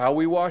how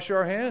we wash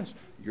our hands.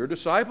 Your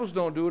disciples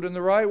don't do it in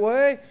the right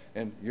way,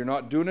 and you're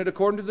not doing it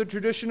according to the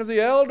tradition of the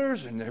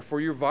elders, and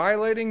therefore you're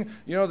violating,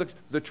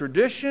 the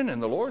tradition.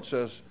 And the Lord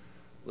says,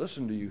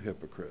 listen to you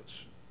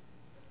hypocrites.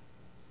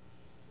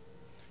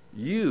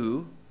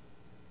 You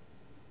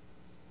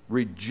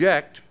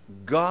reject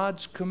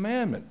God's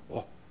commandment.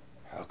 Oh,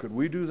 how could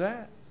we do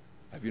that?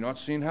 Have you not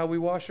seen how we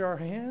wash our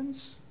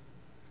hands?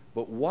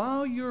 But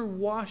while you're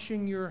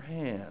washing your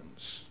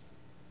hands,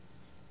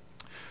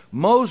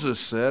 Moses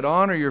said,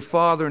 honor your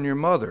father and your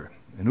mother,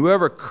 and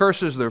whoever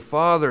curses their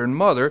father and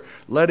mother,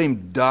 let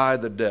him die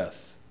the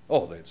death.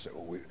 Oh, they'd say,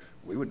 well,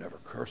 we would never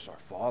curse our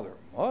father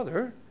or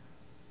mother.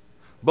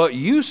 But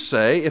you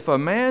say, if a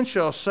man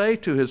shall say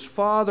to his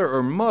father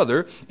or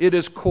mother, it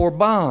is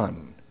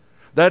korban,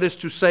 that is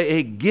to say,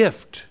 a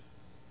gift,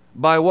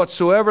 by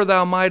whatsoever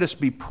thou mightest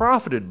be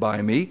profited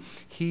by me,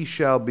 he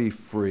shall be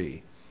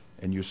free.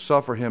 And you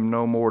suffer him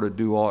no more to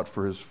do aught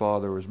for his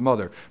father or his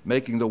mother,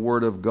 making the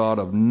word of God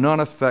of none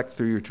effect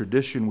through your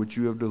tradition which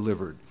you have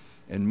delivered.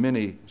 And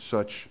many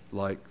such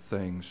like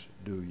things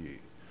do ye.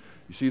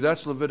 You see,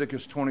 that's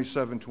Leviticus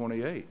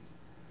 27:28.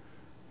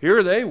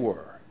 Here they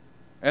were.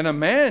 And a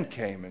man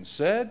came and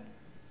said,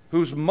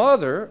 whose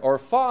mother or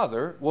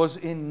father was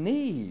in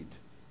need.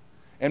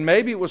 And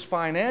maybe it was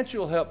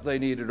financial help they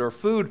needed, or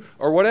food,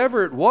 or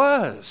whatever it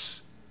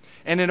was.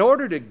 And in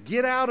order to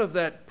get out of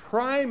that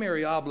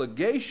primary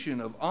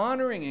obligation of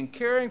honoring and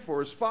caring for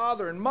his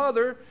father and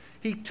mother,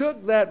 he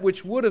took that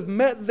which would have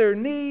met their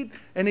need,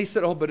 and he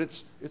said, oh, but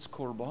it's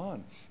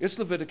korban. It's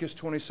Leviticus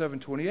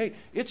 27:28.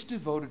 It's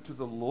devoted to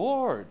the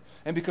Lord.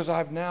 And because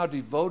I've now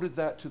devoted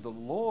that to the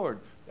Lord,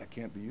 that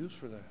can't be used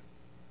for that.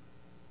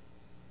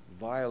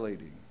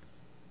 Violating.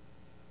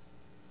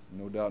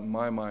 No doubt in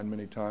my mind,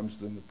 many times,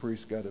 then the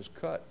priest got his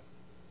cut,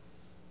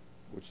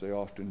 which they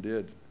often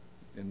did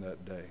in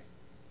that day.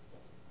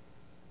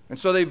 And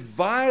so they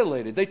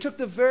violated. They took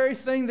the very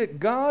thing that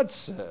God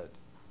said,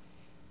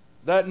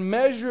 that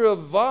measure of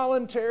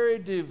voluntary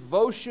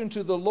devotion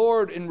to the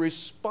Lord in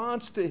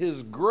response to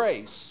His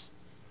grace,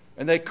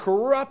 and they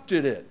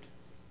corrupted it,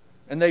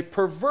 and they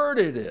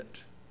perverted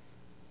it,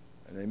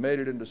 and they made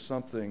it into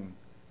something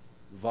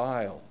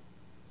vile.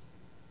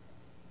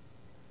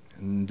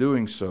 In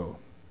doing so,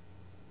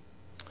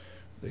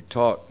 they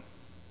taught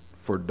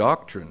for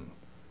doctrine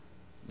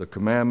the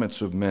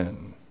commandments of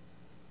men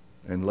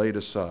and laid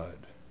aside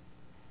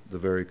the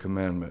very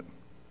commandment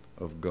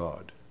of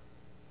God.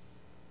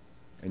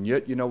 And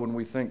yet, you know, when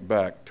we think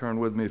back, turn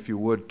with me, if you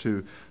would,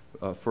 to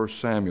 1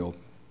 Samuel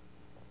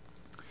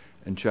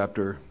in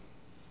chapter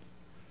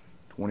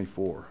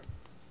 24.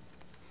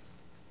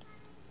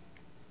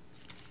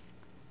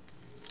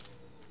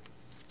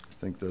 I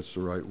think that's the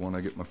right one.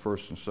 I get my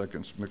first and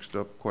seconds mixed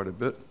up quite a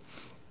bit.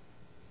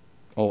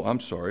 Oh, I'm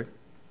sorry.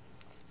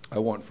 I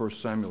want 1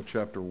 Samuel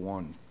chapter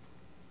 1.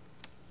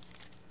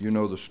 You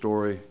know the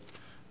story,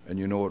 and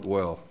you know it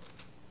well.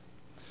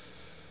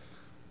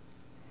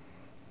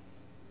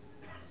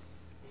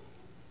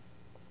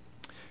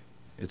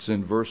 It's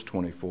in verse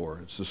 24.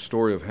 It's the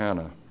story of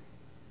Hannah.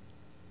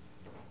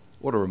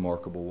 What a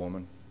remarkable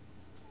woman.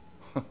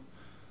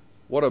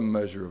 What a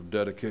measure of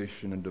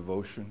dedication and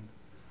devotion.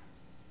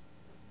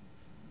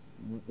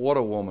 What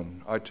a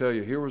woman. I tell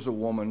you, here was a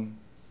woman,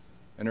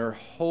 and her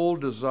whole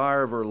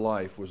desire of her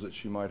life was that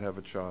she might have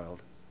a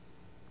child,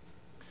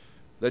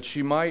 that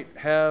she might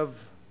have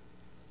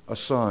a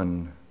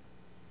son.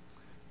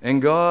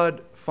 And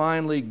God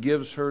finally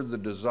gives her the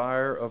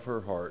desire of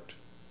her heart.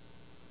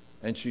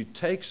 And she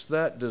takes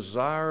that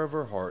desire of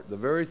her heart, the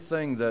very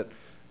thing that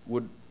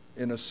would,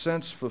 in a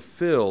sense,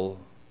 fulfill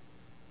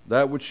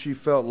that which she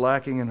felt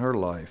lacking in her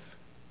life,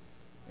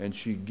 and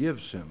she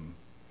gives him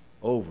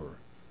over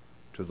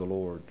to the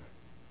Lord.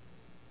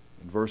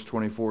 In verse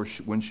 24,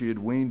 when she had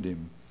weaned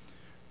him,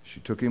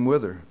 she took him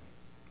with her.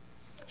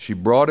 She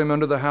brought him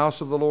unto the house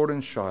of the Lord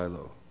in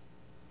Shiloh.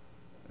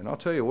 And I'll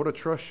tell you, what a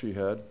trust she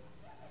had.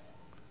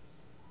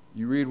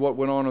 You read what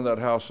went on in that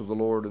house of the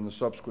Lord in the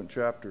subsequent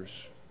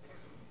chapters.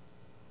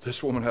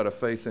 This woman had a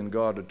faith in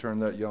God to turn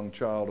that young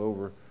child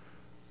over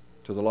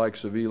to the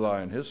likes of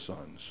Eli and his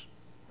sons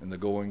and the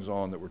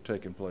goings-on that were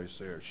taking place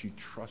there. She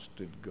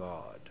trusted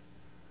God.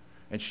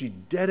 And she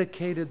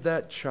dedicated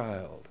that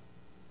child.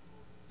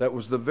 That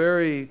was the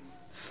very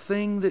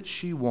thing that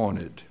she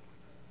wanted.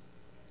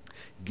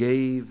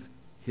 Gave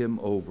him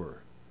over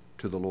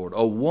to the Lord.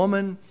 A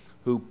woman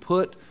who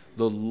put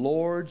the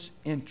Lord's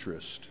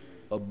interest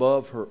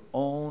above her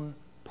own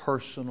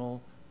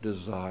personal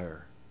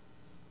desire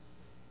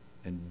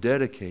and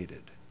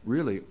dedicated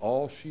really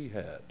all she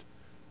had.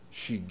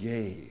 She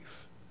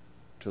gave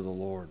to the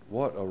Lord.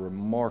 What a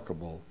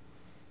remarkable,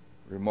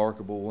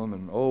 remarkable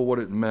woman. Oh, what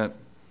it meant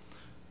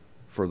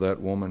for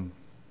that woman.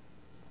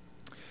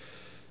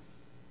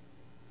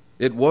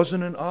 It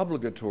wasn't an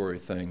obligatory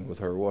thing with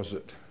her, was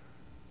it?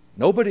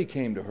 Nobody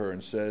came to her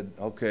and said,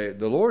 okay,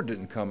 the Lord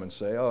didn't come and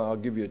say, oh, I'll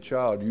give you a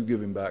child, you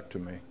give him back to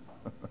me.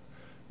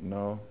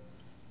 No.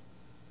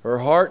 Her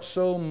heart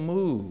so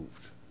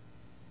moved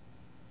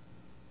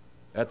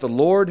at the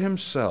Lord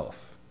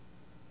himself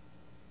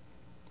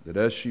that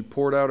as she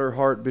poured out her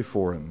heart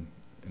before him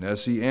and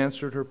as he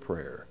answered her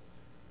prayer,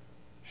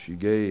 she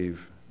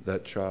gave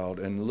that child.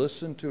 And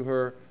listen to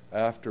her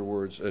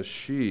afterwards as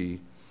she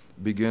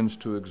begins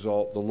to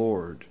exalt the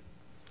Lord.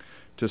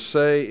 To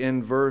say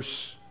in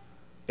verse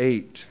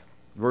 8,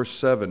 verse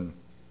 7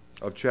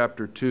 of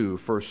chapter 2,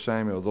 1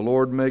 Samuel, the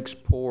Lord makes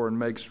poor and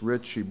makes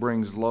rich, he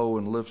brings low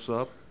and lifts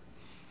up.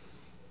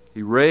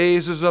 He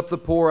raises up the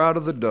poor out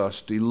of the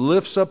dust. He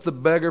lifts up the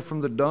beggar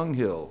from the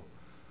dunghill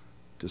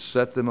to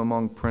set them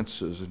among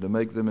princes and to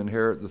make them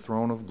inherit the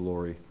throne of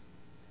glory.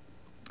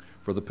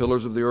 For the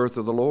pillars of the earth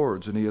are the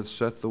Lord's, and he hath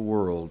set the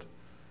world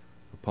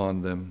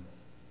upon them.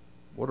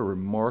 What a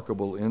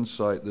remarkable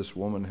insight this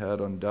woman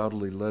had,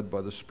 undoubtedly led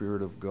by the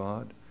Spirit of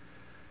God.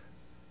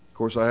 Of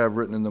course, I have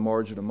written in the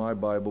margin of my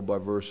Bible by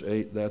verse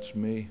 8, that's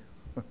me.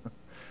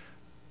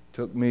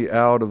 Took me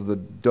out of the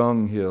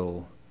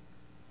dunghill,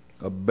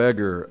 a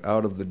beggar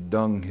out of the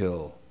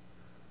dunghill.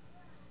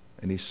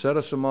 And he set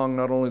us among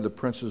not only the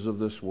princes of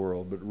this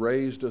world, but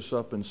raised us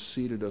up and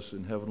seated us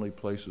in heavenly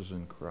places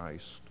in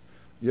Christ.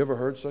 You ever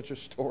heard such a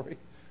story?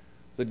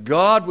 That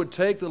God would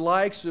take the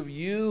likes of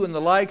you and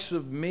the likes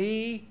of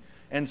me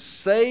and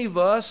save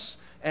us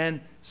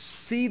and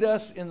seat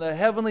us in the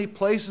heavenly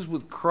places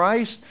with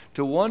Christ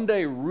to one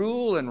day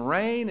rule and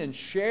reign and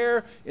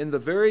share in the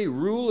very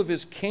rule of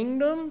His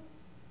kingdom?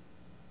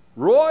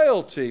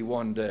 Royalty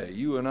one day,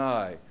 you and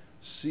I,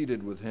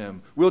 seated with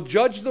Him. We'll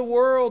judge the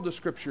world, the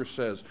Scripture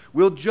says.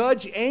 We'll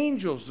judge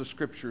angels, the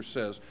Scripture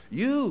says.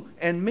 You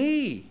and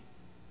me.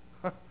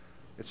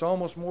 It's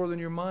almost more than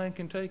your mind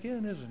can take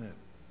in, isn't it?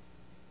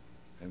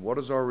 And what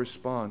is our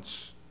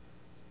response?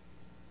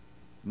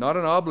 Not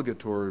an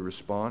obligatory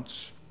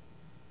response.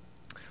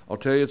 I'll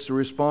tell you, it's the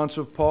response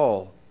of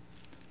Paul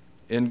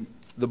in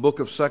the book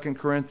of 2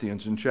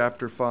 Corinthians in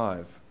chapter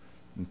 5.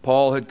 And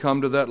Paul had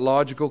come to that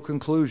logical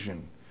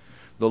conclusion.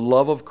 The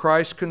love of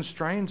Christ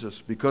constrains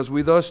us, because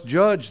we thus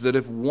judge that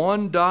if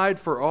one died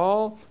for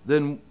all,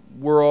 then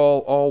we're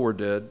all were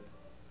dead.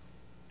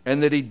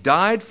 And that He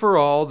died for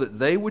all, that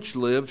they which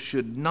live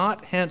should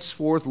not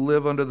henceforth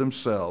live unto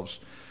themselves,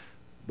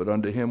 but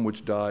unto Him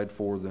which died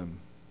for them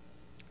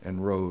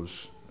and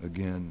rose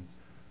again.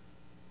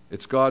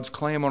 It's God's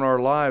claim on our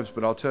lives,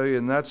 but I'll tell you,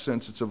 in that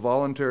sense, it's a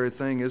voluntary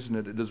thing, isn't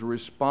it? It is a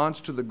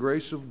response to the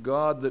grace of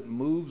God that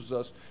moves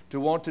us to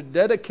want to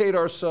dedicate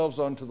ourselves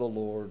unto the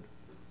Lord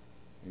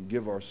and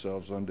give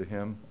ourselves unto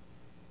Him.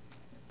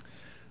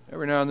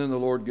 Every now and then the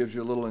Lord gives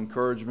you a little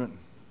encouragement.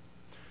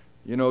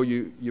 You know,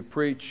 you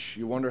preach,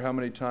 you wonder how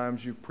many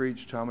times you've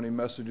preached, how many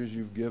messages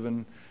you've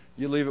given.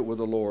 You leave it with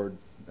the Lord.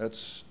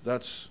 That's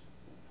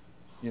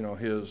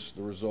the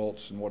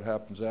results and what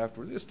happens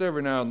afterwards. Just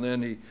every now and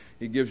then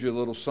he gives you a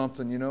little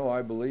something,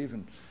 I believe.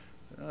 And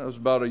it was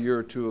about a year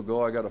or two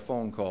ago, I got a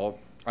phone call.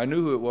 I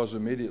knew who it was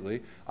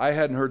immediately. I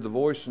hadn't heard the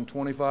voice in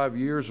 25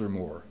 years or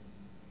more.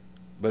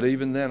 But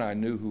even then I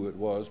knew who it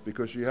was,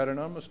 because she had an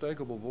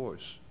unmistakable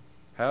voice,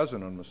 has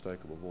an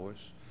unmistakable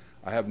voice.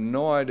 I have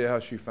no idea how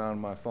she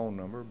found my phone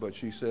number, but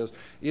she says,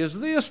 "Is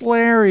this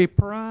Larry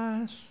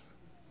Price?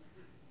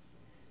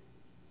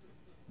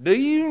 Do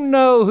you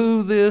know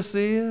who this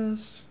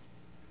is?"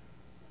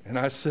 And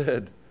I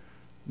said,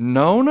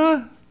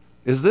 "Nona?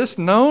 Is this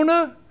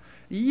Nona?"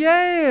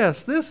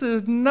 "Yes, this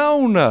is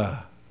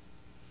Nona."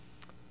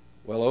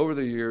 Well, over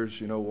the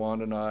years,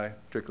 Wanda and I,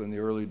 particularly in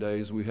the early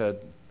days, we had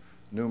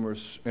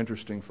numerous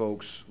interesting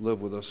folks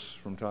live with us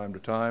from time to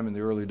time in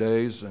the early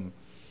days. And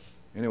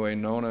anyway,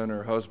 Nona and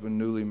her husband,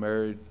 newly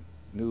married,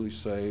 newly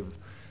saved,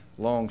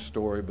 long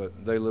story,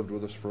 but they lived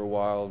with us for a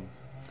while,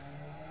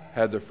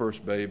 had their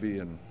first baby,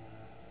 and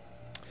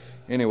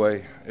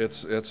anyway,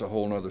 it's a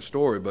whole other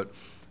story.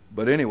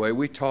 But anyway,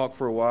 we talked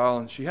for a while,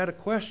 and she had a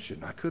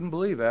question. I couldn't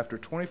believe after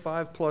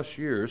 25 plus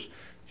years,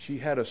 she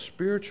had a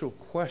spiritual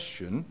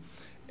question,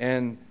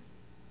 and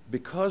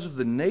because of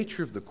the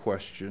nature of the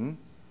question,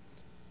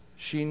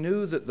 she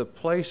knew that the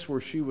place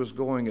where she was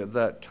going at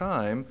that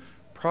time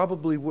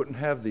probably wouldn't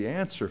have the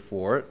answer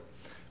for it,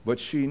 but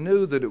she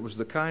knew that it was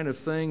the kind of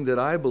thing that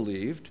I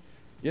believed,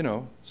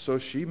 so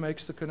she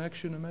makes the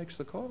connection and makes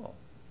the call.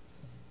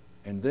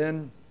 And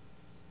then,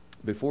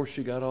 before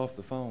she got off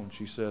the phone,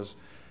 she says,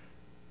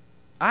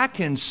 "I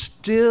can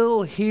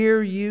still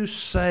hear you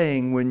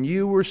saying when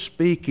you were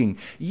speaking,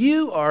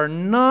 you are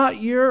not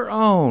your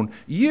own.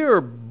 You're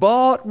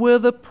bought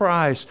with a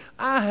price.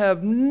 I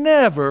have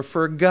never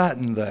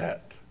forgotten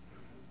that."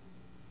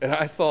 And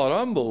I thought,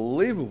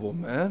 unbelievable,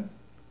 man.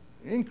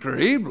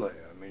 Increíble.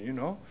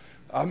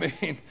 I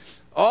mean,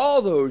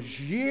 all those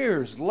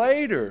years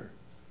later,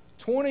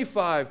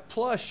 25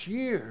 plus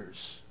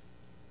years,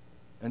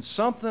 and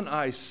something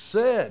I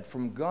said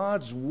from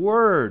God's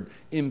Word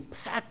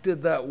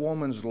impacted that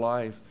woman's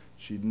life.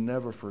 She'd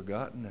never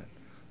forgotten it.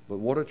 But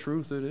what a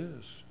truth it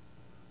is.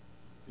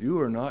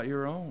 You are not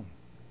your own.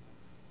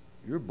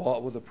 You're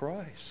bought with a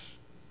price.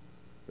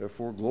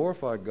 Therefore,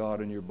 glorify God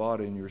in your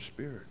body and your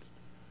spirit,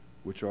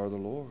 which are the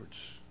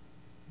Lord's.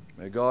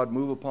 May God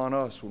move upon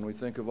us when we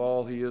think of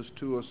all He is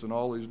to us and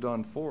all He's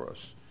done for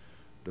us,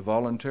 to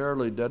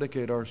voluntarily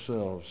dedicate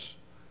ourselves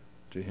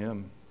to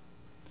Him.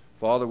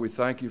 Father, we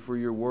thank You for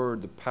Your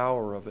Word, the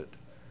power of it,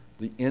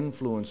 the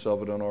influence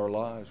of it on our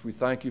lives. We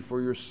thank You for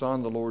Your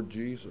Son, the Lord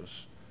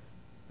Jesus,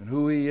 and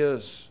who He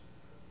is,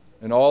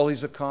 and all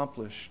He's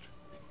accomplished,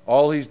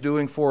 all He's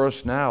doing for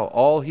us now,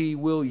 all He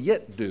will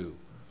yet do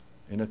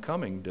in a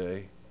coming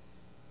day,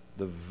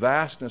 the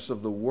vastness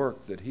of the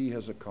work that He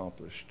has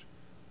accomplished,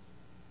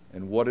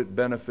 and what it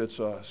benefits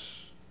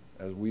us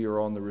as we are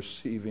on the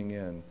receiving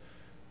end.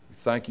 We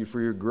thank You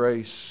for Your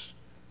grace.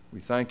 We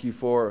thank You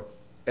for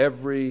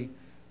every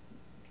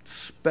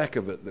speck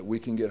of it that we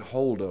can get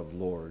hold of,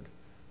 Lord.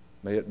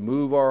 May it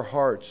move our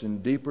hearts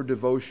in deeper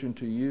devotion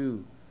to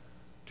You,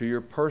 to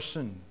Your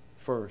person,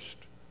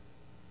 first,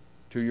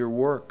 to your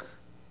work,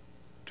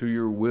 to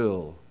your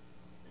will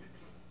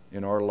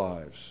in our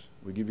lives.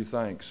 We give you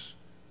thanks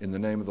in the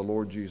name of the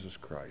Lord Jesus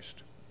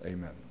Christ.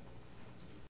 Amen.